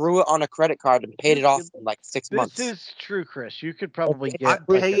just threw it on a credit card and paid it off in like 6 months. This is true, Chris. You could probably get. I'm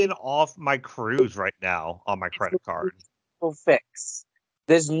paying off my cruise right now on my credit card. Fix.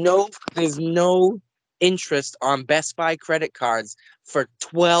 There's no interest on Best Buy credit cards for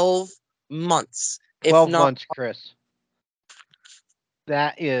 12 months. 12 months, Chris.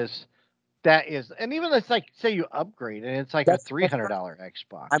 That is, and even it's like, say you upgrade and it's like a $300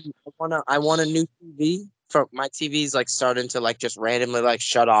 Xbox. I want a new TV. For my TV's like starting to like just randomly like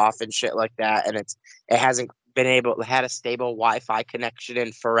shut off and shit like that, and it hasn't had a stable Wi-Fi connection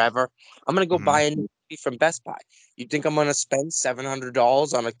in forever. I'm gonna go buy a new TV from Best Buy. You think I'm gonna spend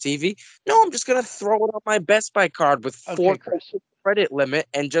 $700 on a TV? No, I'm just gonna throw it on my Best Buy card with Okay, 4 Chris. credit limit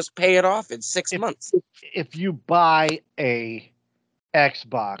and just pay it off in 6 months. If you buy a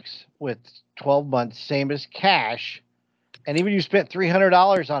Xbox with 12 months, same as cash, and even you spent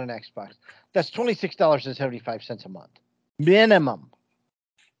 $300 on an Xbox, that's $26.75 a month. Minimum.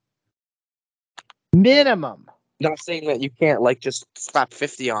 Not saying that you can't just slap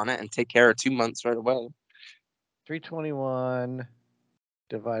 50 on it and take care of 2 months right away. 321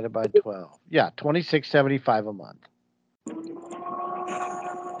 divided by 12. Yeah, $26.75 a month.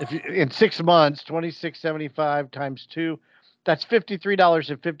 If you, in 6 months, $26.75 times 2, that's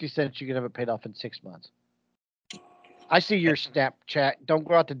 $53.50 you can have it paid off in 6 months. I see your Snapchat. Don't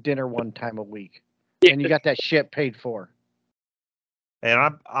go out to dinner one time a week, and you got that shit paid for.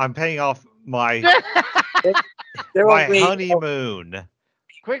 And I'm paying off my They're my all great. honeymoon.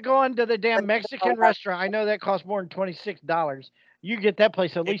 Quit going to the damn Mexican restaurant. I know that costs more than $26. You get that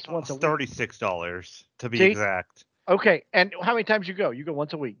place at least once a week. $36 to be See? exact. Okay, and how many times you go? You go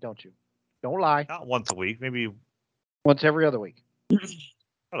once a week, don't you? Don't lie. Not once a week, maybe. Once every other week.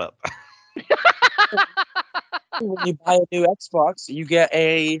 Shut up. When you buy a new Xbox, you get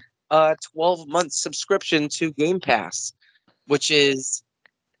a 12-month subscription to Game Pass, which is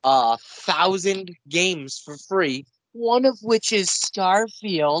 1,000 games for free. One of which is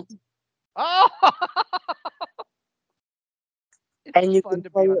Starfield. Oh! It's And you fun can to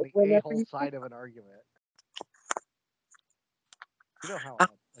play be on it the whenever a-hole you side of an argument. You know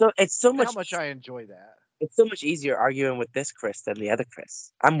So it's so how much much I enjoy that. it's so much easier arguing with this Chris than the other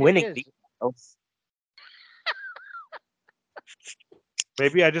Chris. I'm winning. It is.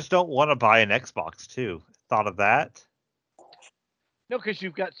 Maybe I just don't want to buy an Xbox too. Thought of that? No, because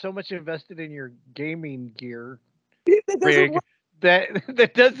you've got so much invested in your gaming gear It doesn't rig work.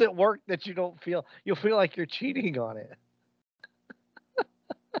 that doesn't work, that you'll feel like you're cheating on it.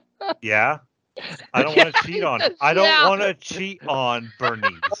 Yeah. I don't want to cheat on. I don't Yeah. want to cheat on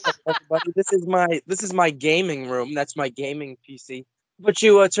Bernice. Everybody, this is my gaming room. That's my gaming PC. But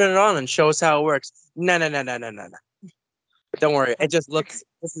you turn it on and show us how it works. No. Don't worry. It just looks.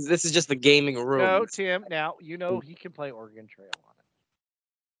 This is just the gaming room. No, Tim. Now you know he can play Oregon Trail on it.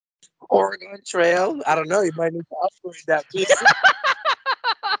 Oregon Trail. I don't know. You might need to upgrade that PC.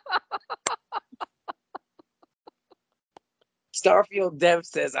 Starfield Dev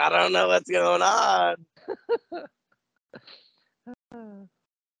says, I don't know what's going on.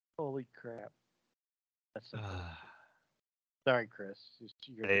 Holy crap! That's so cool. Sorry, Chris.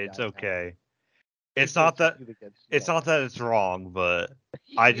 You're the It's guy now. okay. It's not that it's wrong, but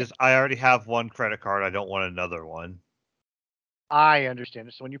I already have one credit card. I don't want another one. I understand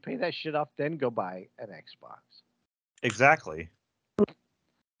it. So when you pay that shit off, then go buy an Xbox. Exactly.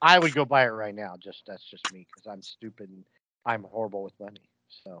 I would go buy it right now. That's just me, because I'm stupid and I'm horrible with money.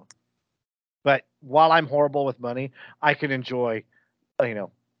 So, but while I'm horrible with money, I can enjoy,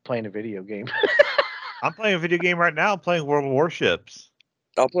 playing a video game. I'm playing a video game right now. I'm playing World of Warships.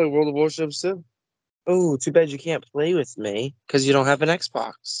 I'll play World of Warships too. Oh, too bad you can't play with me because you don't have an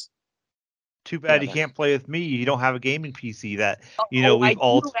Xbox. Too bad you can't play with me. You don't have a gaming PC that we've I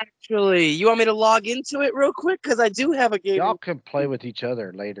all. do, actually. You want me to log into it real quick? Because I do have a game. Y'all can play with each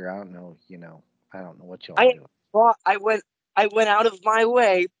other later. I don't know. I don't know what y'all do. I went out of my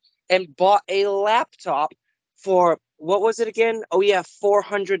way and bought a laptop for, what was it again? Oh yeah,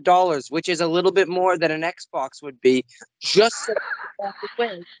 $400, which is a little bit more than an Xbox would be, just so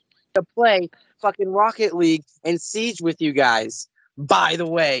to play fucking Rocket League and Siege with you guys. By the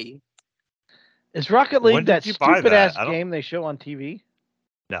way, Is Rocket When League did that you buy stupid ass that? game they show on TV?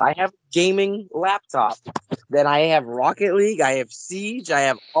 No. I have a gaming laptop. Then I have Rocket League, I have Siege, I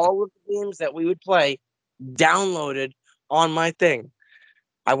have all of the games that we would play downloaded on my thing.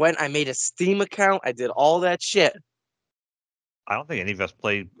 I made a Steam account, I did all that shit. I don't think any of us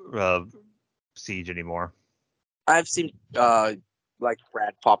play Siege anymore. I've seen like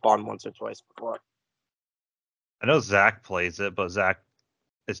Brad pop on once or twice before. I know Zach plays it, but Zach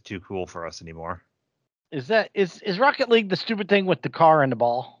is too cool for us anymore. Is Rocket League the stupid thing with the car and the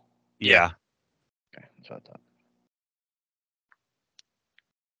ball? Yeah. Okay, that's what I thought.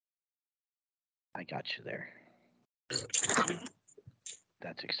 I got you there.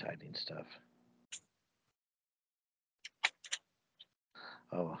 That's exciting stuff.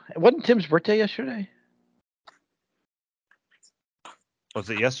 Oh, wasn't Tim's birthday yesterday? Was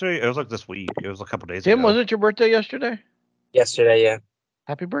it yesterday? It was like this week. It was a couple days Tim, ago. was it your birthday yesterday? Yesterday, yeah.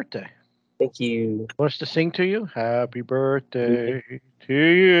 Happy birthday. Thank you. Want us to sing to you? Happy birthday to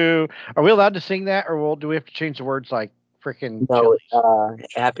you. Are we allowed to sing that, or do we have to change the words like freaking No, Chili's?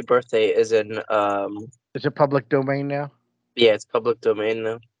 Happy Birthday is in Is it public domain now? yeah, it's public domain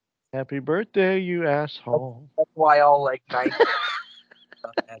now. Happy birthday, you asshole. That's why all like night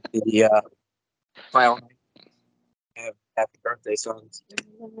at the file have Happy Birthday songs.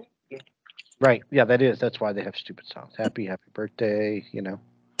 Right. Yeah, that is. That's why they have stupid songs. Happy birthday,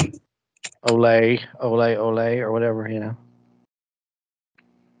 Ole, or whatever,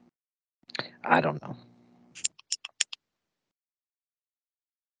 I don't know.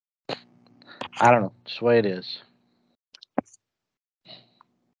 I don't know. It's the way it is.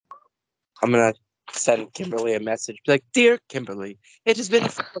 I'm gonna send Kimberly a message. Be like, dear Kimberly, it has been a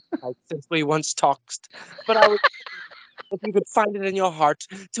fortnight since we once talked, but I would if you could find it in your heart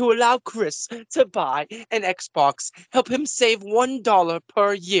to allow Chris to buy an Xbox, help him save $1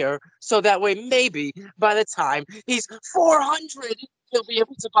 per year, so that way maybe by the time he's 400, he'll be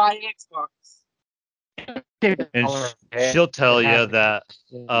able to buy an Xbox. And she'll tell you that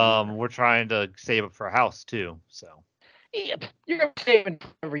we're trying to save up for a house too. So Yeah, you're gonna save it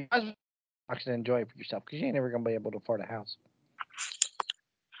for you and enjoy it for yourself because you ain't never gonna be able to afford a house.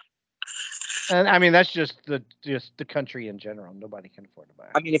 And I mean that's just the country in general. Nobody can afford to buy.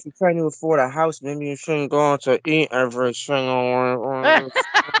 I mean, if you're trying to afford a house, maybe you shouldn't go out to eat every single.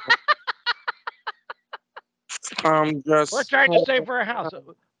 We're trying to save for a house.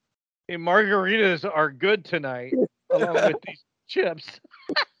 Hey, margaritas are good tonight, along with these chips.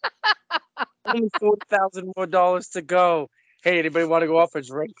 Only $4,000 more to go. Hey, anybody want to go out for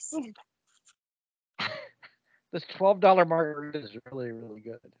drinks? This $12 margarita is really, really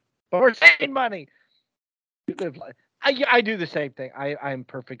good. But we're saving money. I do the same thing. I'm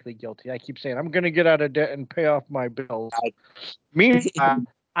perfectly guilty. I keep saying I'm going to get out of debt and pay off my bills. Meanwhile,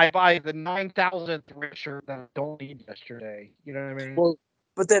 I buy the 9,000th shirt that I don't need yesterday. You know what I mean? Well,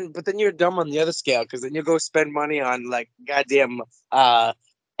 but then you're dumb on the other scale because then you go spend money on like goddamn a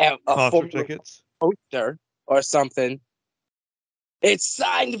concert tickets poster or something. It's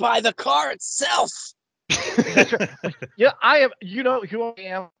signed by the car itself. That's right. Yeah, I am. You know who I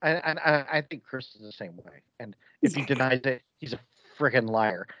am, and I think Chris is the same way. And if he denies it, he's a freaking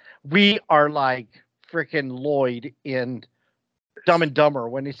liar. We are like freaking Lloyd in Dumb and Dumber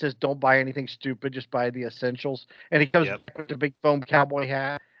when he says, "Don't buy anything stupid, just buy the essentials." And he comes back with the big foam cowboy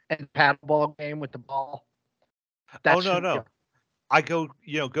hat and paddleball game with the ball. That's no. I go.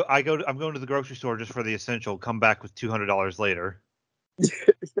 I'm going to the grocery store just for the essential. Come back with $200 later.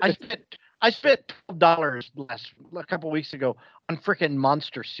 I spent $12 a couple weeks ago on freaking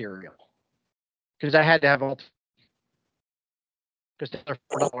Monster cereal because I had to have all. Because they're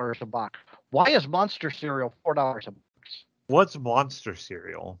 $4 a box. Why is Monster cereal $4 a box? What's Monster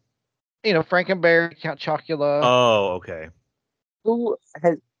cereal? Frankenberry, Count Chocula. Oh, okay. Who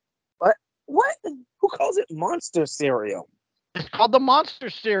has what? What? Who calls it Monster cereal? It's called the Monster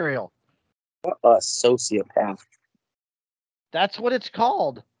cereal. What a sociopath. That's what it's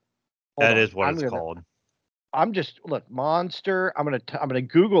called. That is what it's called. I'm just look Monster. I'm gonna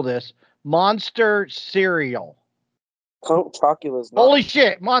Google this Monster cereal. Count Chocula's not. Holy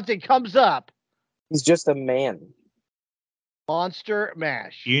shit! Monty comes up. He's just a man. Monster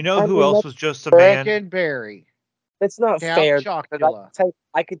Mash. You know who else was just a man? Frankenberry. That's not Count fair. Chocula.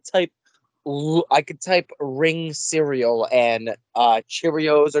 I could type ring cereal and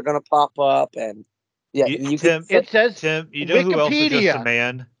Cheerios are gonna pop up and Tim. It says Tim. You know who else was just a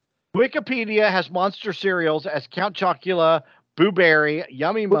man? Wikipedia has Monster cereals as Count Chocula, Boo Berry,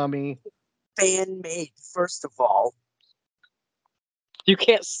 Yummy Mummy. Fan made, first of all. You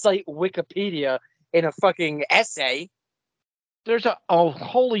can't cite Wikipedia in a fucking essay. There's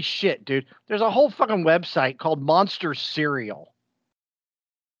holy shit, dude. There's a whole fucking website called Monster Cereal.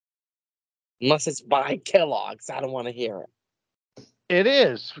 Unless it's by Kellogg's. I don't want to hear it. It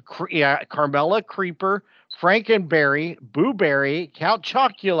is. Yeah, Carmella Creeper, Frankenberry, Boo Berry, Count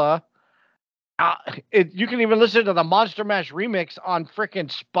Chocula. You can even listen to the Monster Mash remix on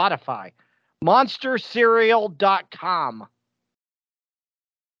freaking Spotify. MonsterCereal.com.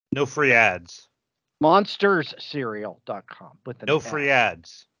 No free ads. MonstersCereal.com. No free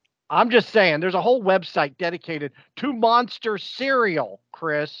ads. I'm just saying, there's a whole website dedicated to Monster Cereal,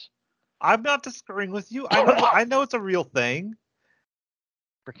 Chris. I'm not disagreeing with you. I know it's a real thing.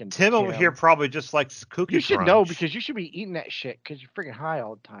 Freaking Tim over here probably just likes Cookie You should Crunch. know because you should be eating that shit because you're freaking high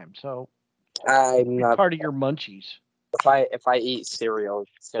all the time. So I'm not part of your munchies. If I eat cereal,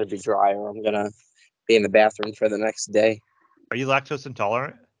 it's gonna be dry, or I'm gonna be in the bathroom for the next day. Are you lactose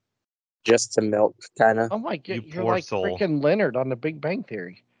intolerant? Just to milk, kind of. Oh my god, you're poor like soul. freaking Leonard on The Big Bang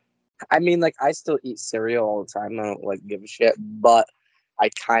Theory. I mean, like I still eat cereal all the time. I don't give a shit, but I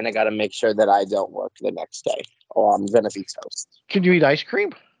kind of got to make sure that I don't work the next day. oh, I'm gonna be toast. Can you eat ice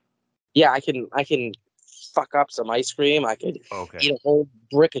cream? Yeah, I can fuck up some ice cream. I could Okay. eat a whole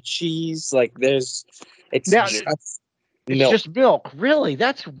brick of cheese. Like it's Now, just it's milk. just milk. Really? Ain't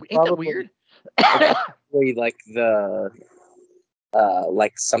that Probably- weird? Really like the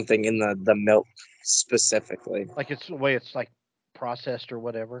like something in the milk specifically. Like it's the way it's like processed or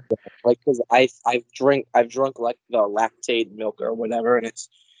whatever. Like because I've drunk like the lactate milk or whatever, and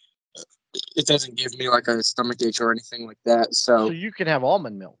it doesn't give me like a stomach ache or anything like that. So So you can have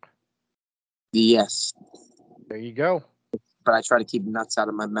almond milk. yes, There you go. but I try to keep nuts out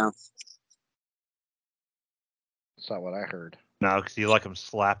of my mouth. That's not what I heard. No, because you like them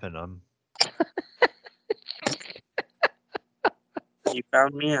slapping them. You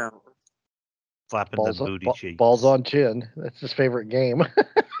found me out. Slapping the booty cheeks. Balls on chin. That's his favorite game.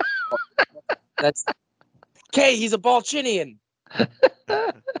 That's okay. He's a Balchinian.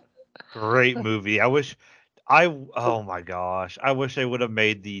 Great movie. Oh my gosh. I wish they would have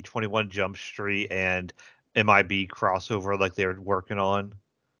made the 21 Jump Street and MIB crossover like they were working on.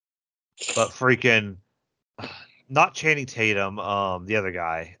 But freaking not Channing Tatum, the other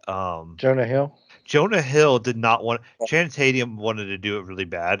guy. Jonah Hill. Jonah Hill did not want Channing Tatum wanted to do it really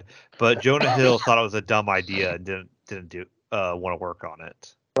bad, but Jonah Hill thought it was a dumb idea and didn't want to work on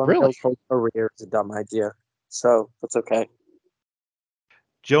it. Really? Hill's whole career is a dumb idea, so that's okay.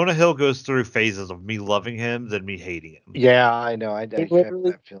 Jonah Hill goes through phases of me loving him, then me hating him. Yeah, I know. I have that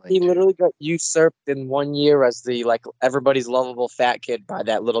feeling. He too. literally got usurped in 1 year as the like everybody's lovable fat kid by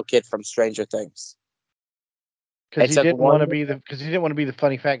that little kid from Stranger Things. Because he took didn't want to one- be the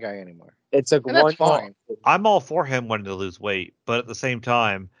funny fat guy anymore. It took And that's one. fine. I'm all for him wanting to lose weight, but at the same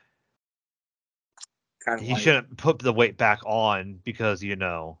time, Kind of he shouldn't put the weight back on because He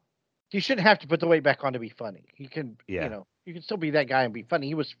shouldn't have to put the weight back on to be funny. He can, Yeah. you can still be that guy and be funny.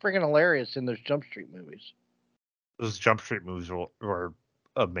 He was friggin' hilarious in those Jump Street movies. those Jump Street movies were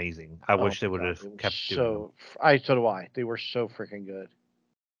amazing. I wish they would have kept doing them. So do I. They were so freaking good,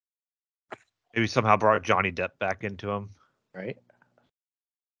 Maybe somehow brought Johnny Depp back into them, right?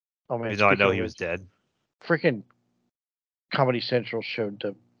 Oh man, even though I know speaking he of was dead. freaking Comedy Central showed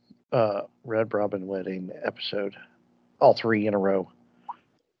the Red Robin Wedding episode, all 3 in a row,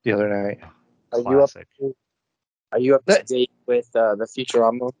 the other night. Classic. Are you up to date with the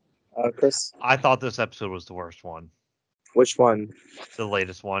Futurama, Chris? I thought this episode was the worst one. Which one? The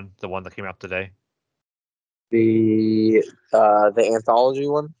latest one, the one that came out today. The anthology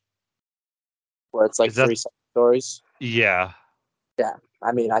one, where it's like Is that- 3 separate stories. Yeah.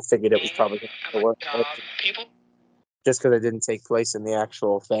 I mean, I figured it was probably going to work, just because it didn't take place in the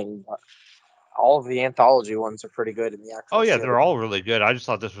actual thing. But all of the anthology ones are pretty good in the actual. Oh yeah, series. they're all really good. I just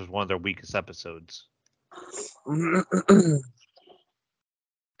thought this was one of their weakest episodes. And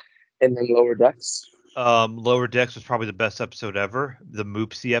then Lower Decks. Lower Decks was probably the best episode ever. The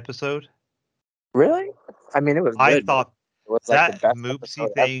Moopsy episode. Really? I mean, it was good. I but thought it was like the that best Moopsy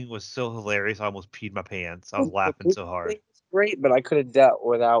episode thing was so hilarious. I almost peed my pants. I was laughing so hard. It was great, but I could have dealt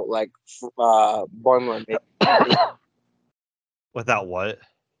without like Boimler Without what?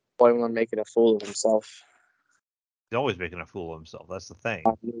 making a fool of himself. He's always making a fool of himself. That's the thing.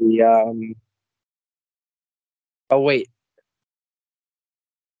 Oh wait.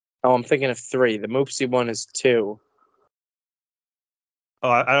 Oh, I'm thinking of 3. The Moopsy one is 2. Oh,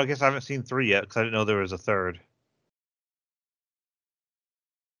 I guess I haven't seen 3 yet because I didn't know there was a third.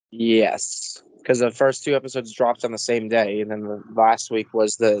 Yes, because the first 2 episodes dropped on the same day, and then the last week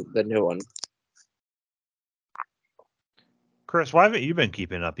was the new one. Chris, why haven't you been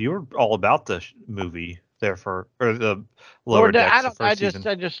keeping up? You were all about the movie there or the Lower Decks. I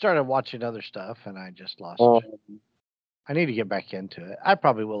just started watching other stuff and I just lost. I need to get back into it. I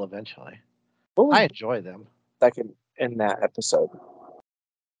probably will eventually. I enjoy them. Second in that episode.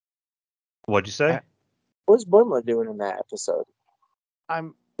 What'd you say? What was Boimler doing in that episode?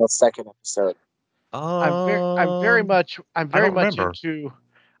 The second episode. I'm very much remember. into.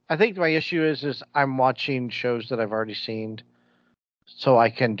 I think my issue is I'm watching shows that I've already seen, so I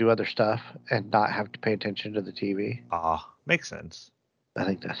can do other stuff and not have to pay attention to the TV. Makes sense. I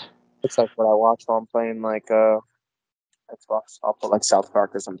think that's. It's like what I watch while I'm playing like Xbox. I'll put like South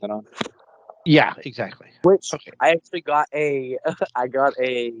Park or something on. Yeah, exactly. Which Okay. I actually got a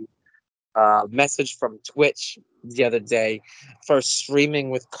message from Twitch the other day for streaming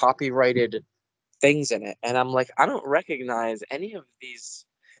with copyrighted things in it, and I'm like, I don't recognize any of these.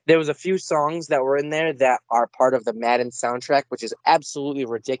 There was a few songs that were in there that are part of the Madden soundtrack, which is absolutely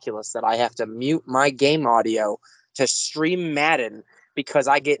ridiculous that I have to mute my game audio to stream Madden because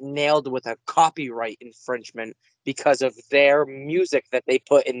I get nailed with a copyright infringement because of their music that they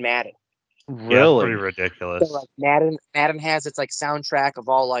put in Madden. Yeah, it's pretty Really? ridiculous. So like Madden has its like soundtrack of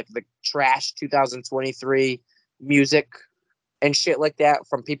all like the trash 2023 music and shit like that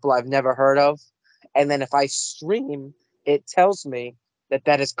from people I've never heard of. And then if I stream, it tells me that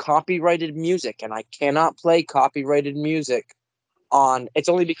that is copyrighted music, and I cannot play copyrighted music on. It's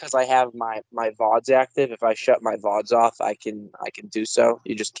only because I have my VODs active. If I shut my VODs off, I can do so.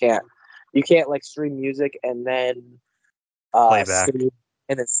 You just can't. You can't like stream music and then Playback.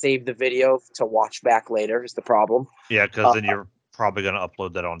 save the video to watch back later is the problem. Yeah, because then you're probably going to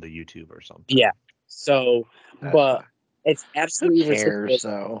upload that onto YouTube or something. Yeah. So, but it's Who absolutely cares ridiculous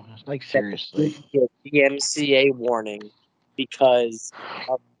though? Like that seriously. you get DMCA warning because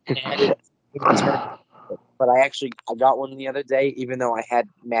of Madden. But I got one the other day, even though I had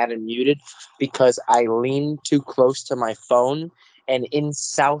Madden muted, because I leaned too close to my phone. And in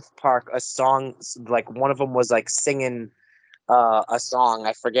South Park, a song like one of them was like singing a song.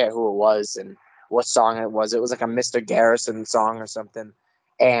 I forget who it was and what song it was. It was like a Mr. Garrison song or something.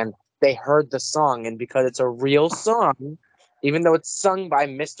 And they heard the song, and because it's a real song, even though it's sung by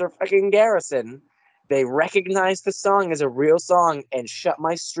Mr. fucking Garrison, they recognized the song as a real song and shut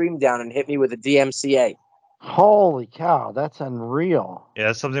my stream down and hit me with a DMCA. Holy cow, that's unreal. Yeah,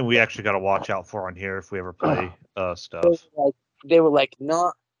 that's something we actually got to watch out for on here if we ever play stuff. They were like,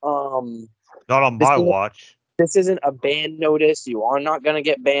 not Not on my watch. this isn't a ban notice. You are not going to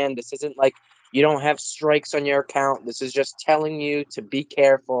get banned. This isn't like you don't have strikes on your account. This is just telling you to be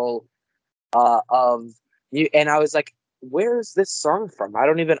careful of you. And I was like, where is this song from? I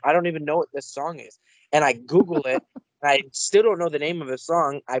don't even know what this song is. And I Google it. And I still don't know the name of the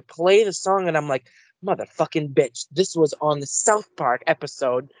song. I play the song and I'm like, motherfucking bitch, this was on the South Park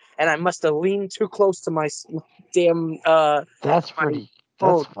episode, and I must have leaned too close to my damn That's pretty.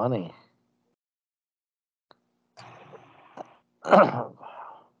 That's funny. All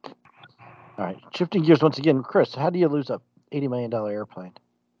right, shifting gears once again, Chris. How do you lose a $80 million airplane?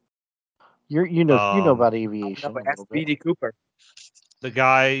 You know about aviation a little bit. SBD Cooper. The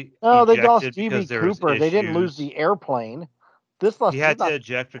guy No, they lost ejected because DB there was Cooper. issues. They didn't lose the airplane. He had to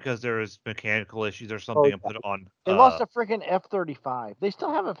eject because there was mechanical issues or something and put it on. They lost a freaking F-35. They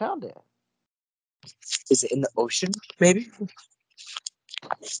still haven't found it. Is it in the ocean? Maybe.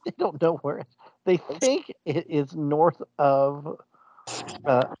 They don't know where. They think it is north of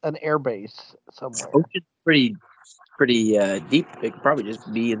an airbase somewhere. Ocean's pretty deep. It could probably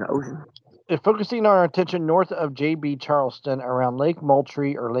just be in the ocean. Focusing our attention north of JB Charleston around Lake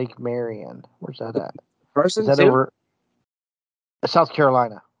Moultrie or Lake Marion. Where's that at? Person is that too? over South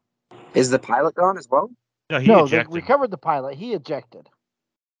Carolina? Is the pilot gone as well? No, they recovered the pilot. He ejected.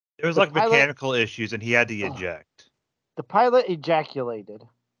 There was mechanical issues and he had to eject. The pilot ejaculated.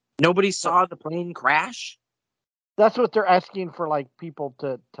 Nobody saw the plane crash? That's what they're asking for, like, people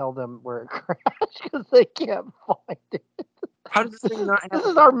to tell them where it crashed because they can't find it. How does this thing not have... This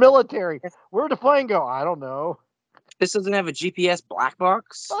is our military. Where'd the plane go? I don't know. This doesn't have a GPS black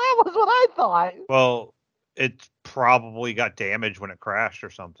box? Well, that was what I thought. Well, it probably got damaged when it crashed or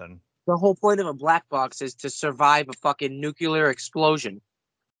something. The whole point of a black box is to survive a fucking nuclear explosion.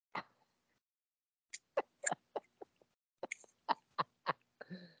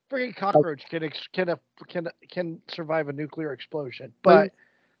 Freaking cockroach can survive a nuclear explosion, but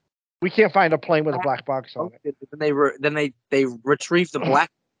we can't find a plane with a black box on it. Then they retrieved the black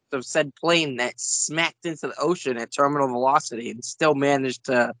box of said plane that smacked into the ocean at terminal velocity and still managed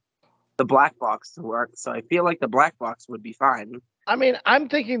the black box to work. So I feel like the black box would be fine. I mean, I'm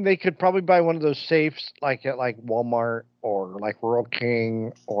thinking they could probably buy one of those safes like at like Walmart or like Rural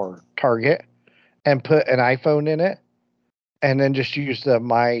King or Target and put an iPhone in it and then just use the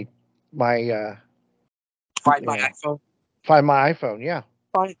Find My iPhone. Find My iPhone, yeah.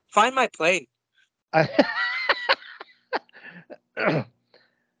 Find My plane.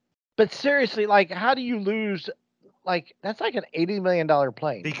 But seriously, like, how do you lose? Like, that's like an $80 million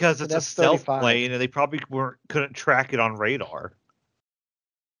plane. Because it's a stealth plane, and they probably couldn't track it on radar.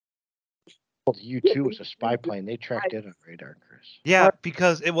 Well, the U-2 was a spy plane. They tracked it on radar, Chris. Yeah,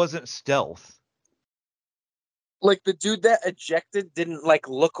 because it wasn't stealth. Like, the dude that ejected didn't, like,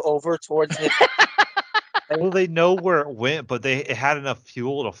 look over towards his... Well, they know where it went, but it had enough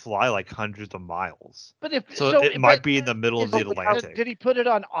fuel to fly like hundreds of miles. But it might be in the middle of the Atlantic. Did he put it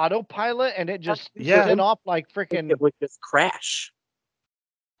on autopilot and it just spin off like freaking? It would just crash.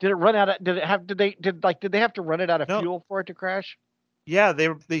 Did it run out of? Did they have to run it out of fuel for it to crash? Yeah, they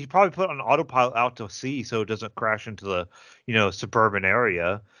probably put it on autopilot out to sea so it doesn't crash into the suburban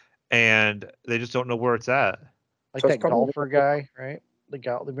area, and they just don't know where it's at. Like that golfer guy, right?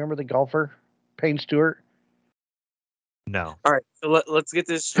 Remember the golfer, Payne Stewart? No. All right, so let's get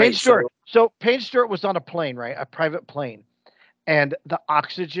this Payne straight. Stewart. So Payne Stewart was on a plane, right? A private plane, and the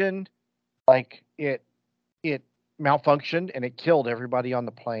oxygen, like it malfunctioned and it killed everybody on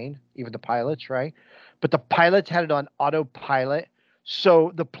the plane, even the pilots, right? But the pilots had it on autopilot,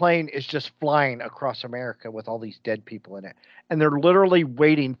 so the plane is just flying across America with all these dead people in it, and they're literally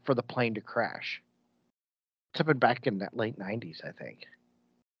waiting for the plane to crash. It's happened back in that late '90s, I think.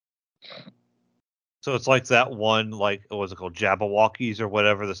 So it's like that one, like what was it called, Jabberwockies or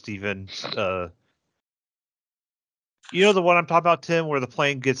whatever, the Stephen. You know the one I'm talking about, Tim, where the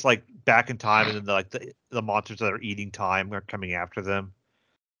plane gets like back in time, and then the monsters that are eating time are coming after them.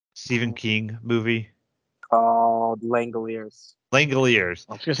 Stephen King movie. Called Langoliers. Langoliers.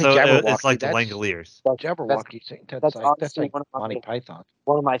 I was gonna say So Jabberwocky. it's like the That's Langoliers. Jabberwocky. That's honestly like Monty Python.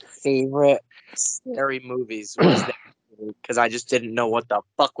 one of my favorite scary movies was that because I just didn't know what the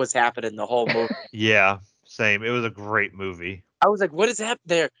fuck was happening the whole movie. Yeah, same. It was a great movie. I was like, what is happening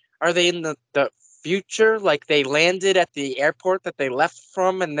there? Are they in the future? Like they landed at the airport that they left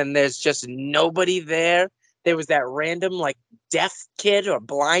from, and then there's just nobody there. There was that random like deaf kid or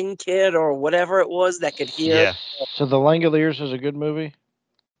blind kid or whatever it was that could hear. Yeah. So the Langoliers is a good movie.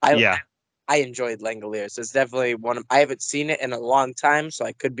 Yeah. I enjoyed Langoliers. It's definitely one of. I haven't seen it in a long time, so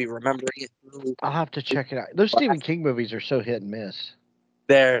I could be remembering it. I'll have to check it out. Those Stephen King movies are so hit and miss.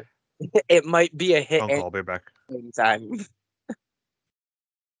 There, it might be a hit Phone call. I'll be back. at the same time.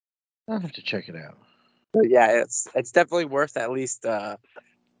 I'll have to check it out. But yeah, it's definitely worth at least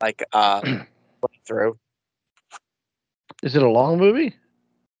through. Is it a long movie?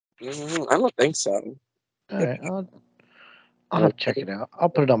 I don't think so. All right, I'll have to check it out. I'll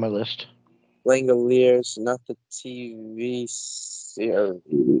put it on my list. Langoliers, not the TV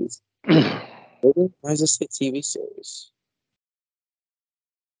series. Why does this say TV series?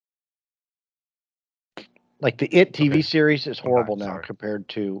 Like the It TV Okay. series is horrible now sorry. compared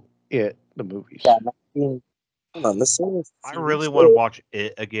to It the movies. Yeah, hold on. This is I really want to watch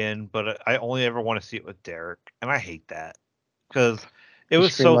it again, but I only ever want to see it with Derek, and I hate that because it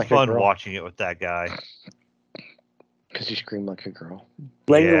was screamed so like a fun girl. watching it with that guy. Because he screamed like a girl.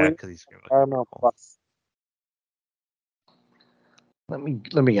 Yeah, because he's screaming like a Paramount girl. Plus. Let me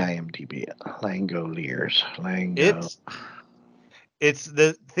IMDb it. Langoliers. It's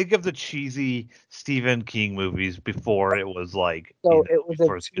the think of the cheesy Stephen King movies before it was like So it was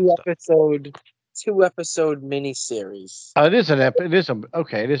before a it's good stuff. two episode miniseries. It is it is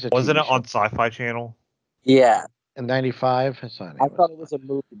okay. It is a Wasn't TV it on show. Sci-Fi Channel? Yeah, In '95, it's on. I thought it was a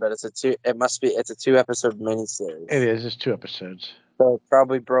movie, but it's a two. It must be. It's a 2 episode miniseries. It is. It's 2 episodes. So it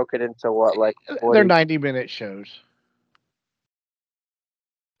probably broke it into what, like 40? They're 90-minute shows.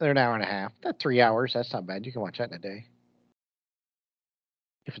 They're an hour and a half. That's 3 hours. That's not bad. You can watch that in a day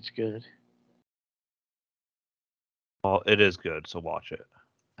if it's good. Well, it is good, so watch it.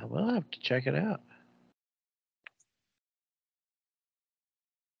 I will have to check it out.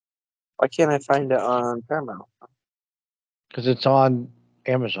 Why can't I find it on Paramount? Because it's on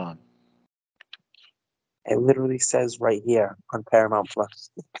Amazon. It literally says right here on Paramount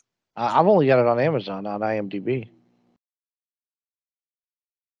Plus. I've only got it on Amazon on IMDb.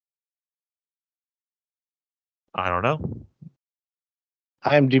 I don't know.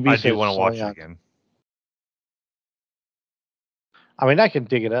 IMDb I says do want to it's watch only it on. again. I mean, I can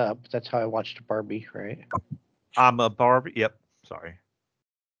dig it up. That's how I watched Barbie, right? I'm a Barbie. Yep. Sorry.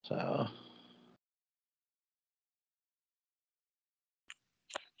 So.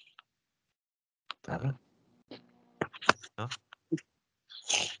 No?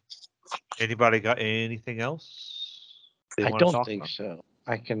 Anybody got anything else they I want to don't talk think about? so.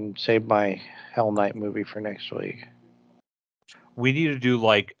 I can save my Hell Night movie for next week. We need to do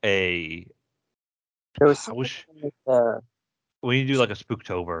like a. There was I wish with, we need to do like a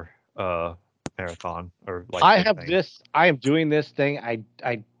Spooktober marathon or like. I have thing. this. I am doing this thing.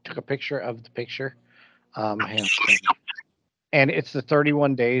 I took a picture of the picture. Hang on a second. And it's the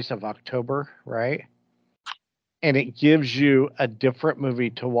 31 days of October, right? And it gives you a different movie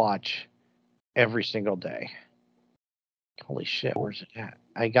to watch every single day. Holy shit, where's it at?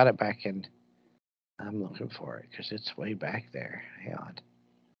 I got it back in. I'm looking for it because it's way back there. Hang on.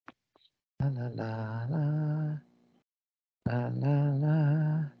 La la la la la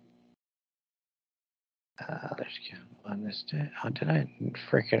la. There's one. This did. Oh, did I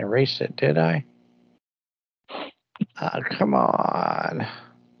freaking erase it? Did I? Come on.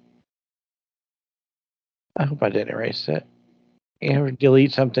 I hope I didn't erase it. You ever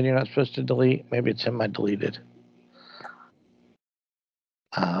delete something you're not supposed to delete? Maybe it's in my deleted.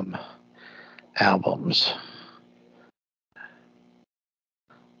 Albums.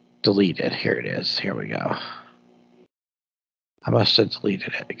 Deleted. Here it is. Here we go. I must have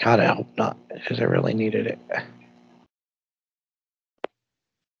deleted it. God, I hope not, because I really needed it.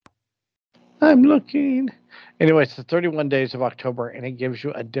 I'm looking. Anyway, it's the 31 Days of October, and it gives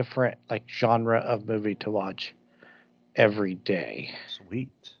you a different genre of movie to watch every day.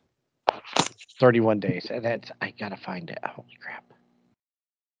 Sweet. 31 days, and I gotta find it. Holy crap.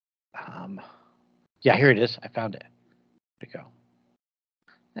 Yeah, here it is. I found it. Where'd it go?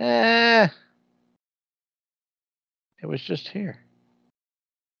 It was just here.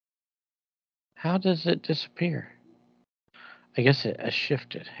 How does it disappear? I guess it has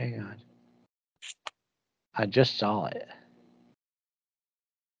shifted. Hang on. I just saw it.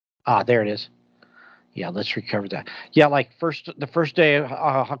 There it is. Yeah, let's recover that. Yeah, the first day of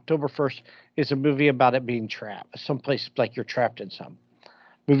October 1st is a movie about it being trapped. Someplace like you're trapped in some.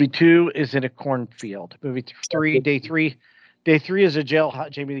 Movie 2 is in a cornfield. Movie 3, day 3 is a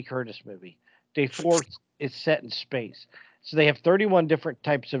Jamie Lee Curtis movie. Day 4 is set in space. So they have 31 different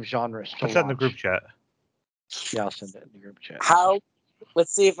types of genres to Put that in the watch. group chat. Yeah, I'll send it in the group chat.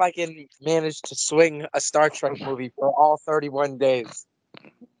 Let's see if I can manage to swing a Star Trek movie for all 31 days.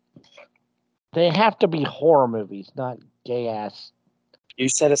 They have to be horror movies, not gay ass. You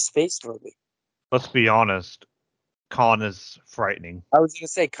said a space movie. Let's be honest. Khan is frightening. I was going to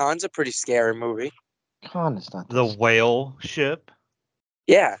say, Khan's a pretty scary movie. Khan is not the whale ship.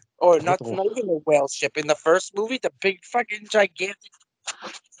 Yeah. Or not even a whale ship. In the first movie, the big fucking gigantic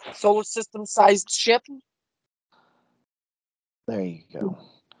solar system sized ship. There you go.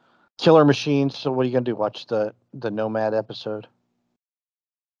 Killer Machines. So what are you going to do? Watch the Nomad episode?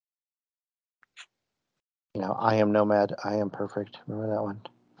 I Am Nomad, I Am Perfect. Remember that one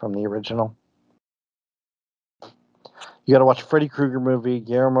from the original? You got to watch Freddy Krueger movie,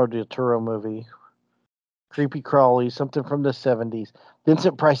 Guillermo del Toro movie, Creepy Crawly, something from the 70s.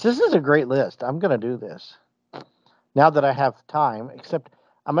 Vincent Price. This is a great list. I'm going to do this now that I have time, except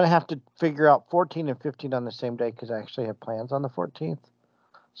I'm going to have to figure out 14 and 15 on the same day because I actually have plans on the 14th.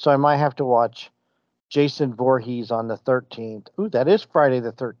 So I might have to watch Jason Voorhees on the 13th. Ooh, that is Friday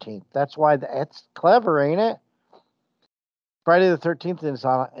the 13th. That's why that's clever, ain't it? Friday the 13th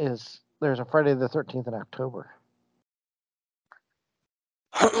there's a Friday the 13th in October.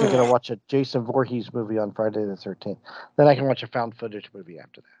 So I'm going to watch a Jason Voorhees movie on Friday the 13th. Then I can watch a found footage movie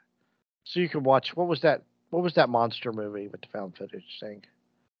after that. So you can watch, what was that monster movie with the found footage thing?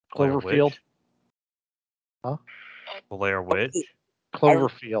 Cloverfield? Huh? Blair Witch?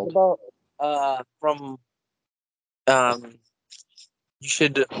 Cloverfield. You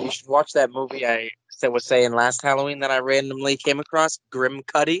should watch that movie I was saying last Halloween that I randomly came across, Grim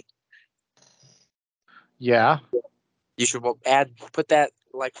Cuddy. Yeah. You should put that,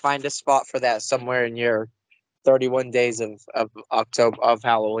 find a spot for that somewhere in your 31 days of October of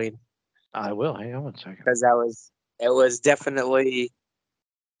Halloween. I will. Hang on one second. Because it was definitely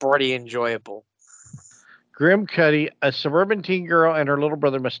pretty enjoyable. Grim Cuddy, a suburban teen girl and her little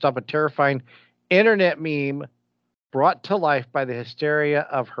brother must stop a terrifying internet meme brought to life by the hysteria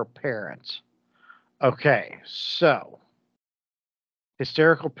of her parents. Okay, so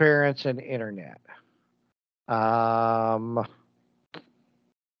hysterical parents and internet. It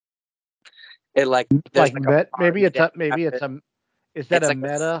maybe it's a is that a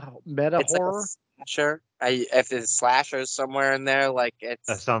meta horror? Sure. If there's slashers somewhere in there,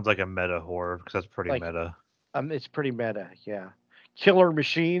 that sounds like a meta horror because that's pretty meta. It's pretty meta, yeah. Killer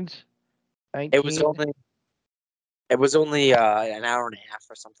Machines. 19. It was only an hour and a half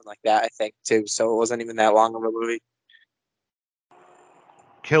or something like that, I think, too. So it wasn't even that long of a movie.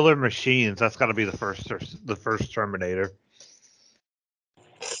 Killer Machines. That's got to be the first Terminator.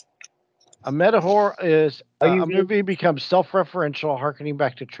 A meta horror is a movie becomes self-referential, harkening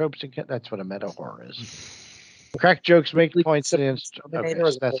back to tropes. That's what a meta horror is. Crack jokes, make points, and okay,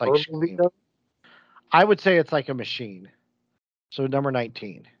 so that's like Scream. I would say it's like a machine. So number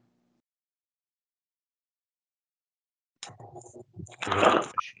 19.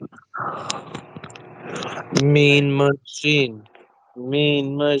 Mean Machine.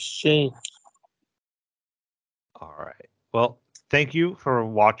 Mean Machine. All right. Well, thank you for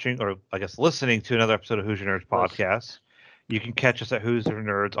watching, or I guess listening to another episode of Who's Your Nerds podcast. You can catch us at Who's Your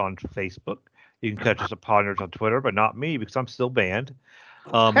Nerds on Facebook. You can catch us at Pod Nerds on Twitter, but not me because I'm still banned.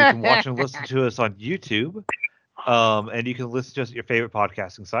 You can watch and listen to us on YouTube. And you can listen to us at your favorite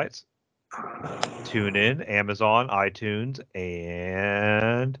podcasting sites. TuneIn, Amazon, iTunes,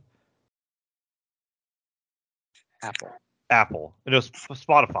 and Apple. It was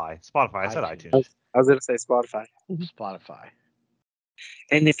Spotify. I said iTunes. I was going to say Spotify. Spotify.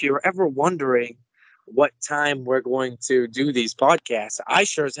 And if you're ever wondering what time we're going to do these podcasts. I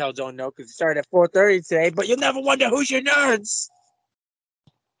sure as hell don't know because it started at 4:30 today. But you'll never wonder who's your nerds.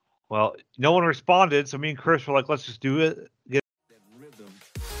 Well, no one responded, so me and Chris were like, let's just do it. Get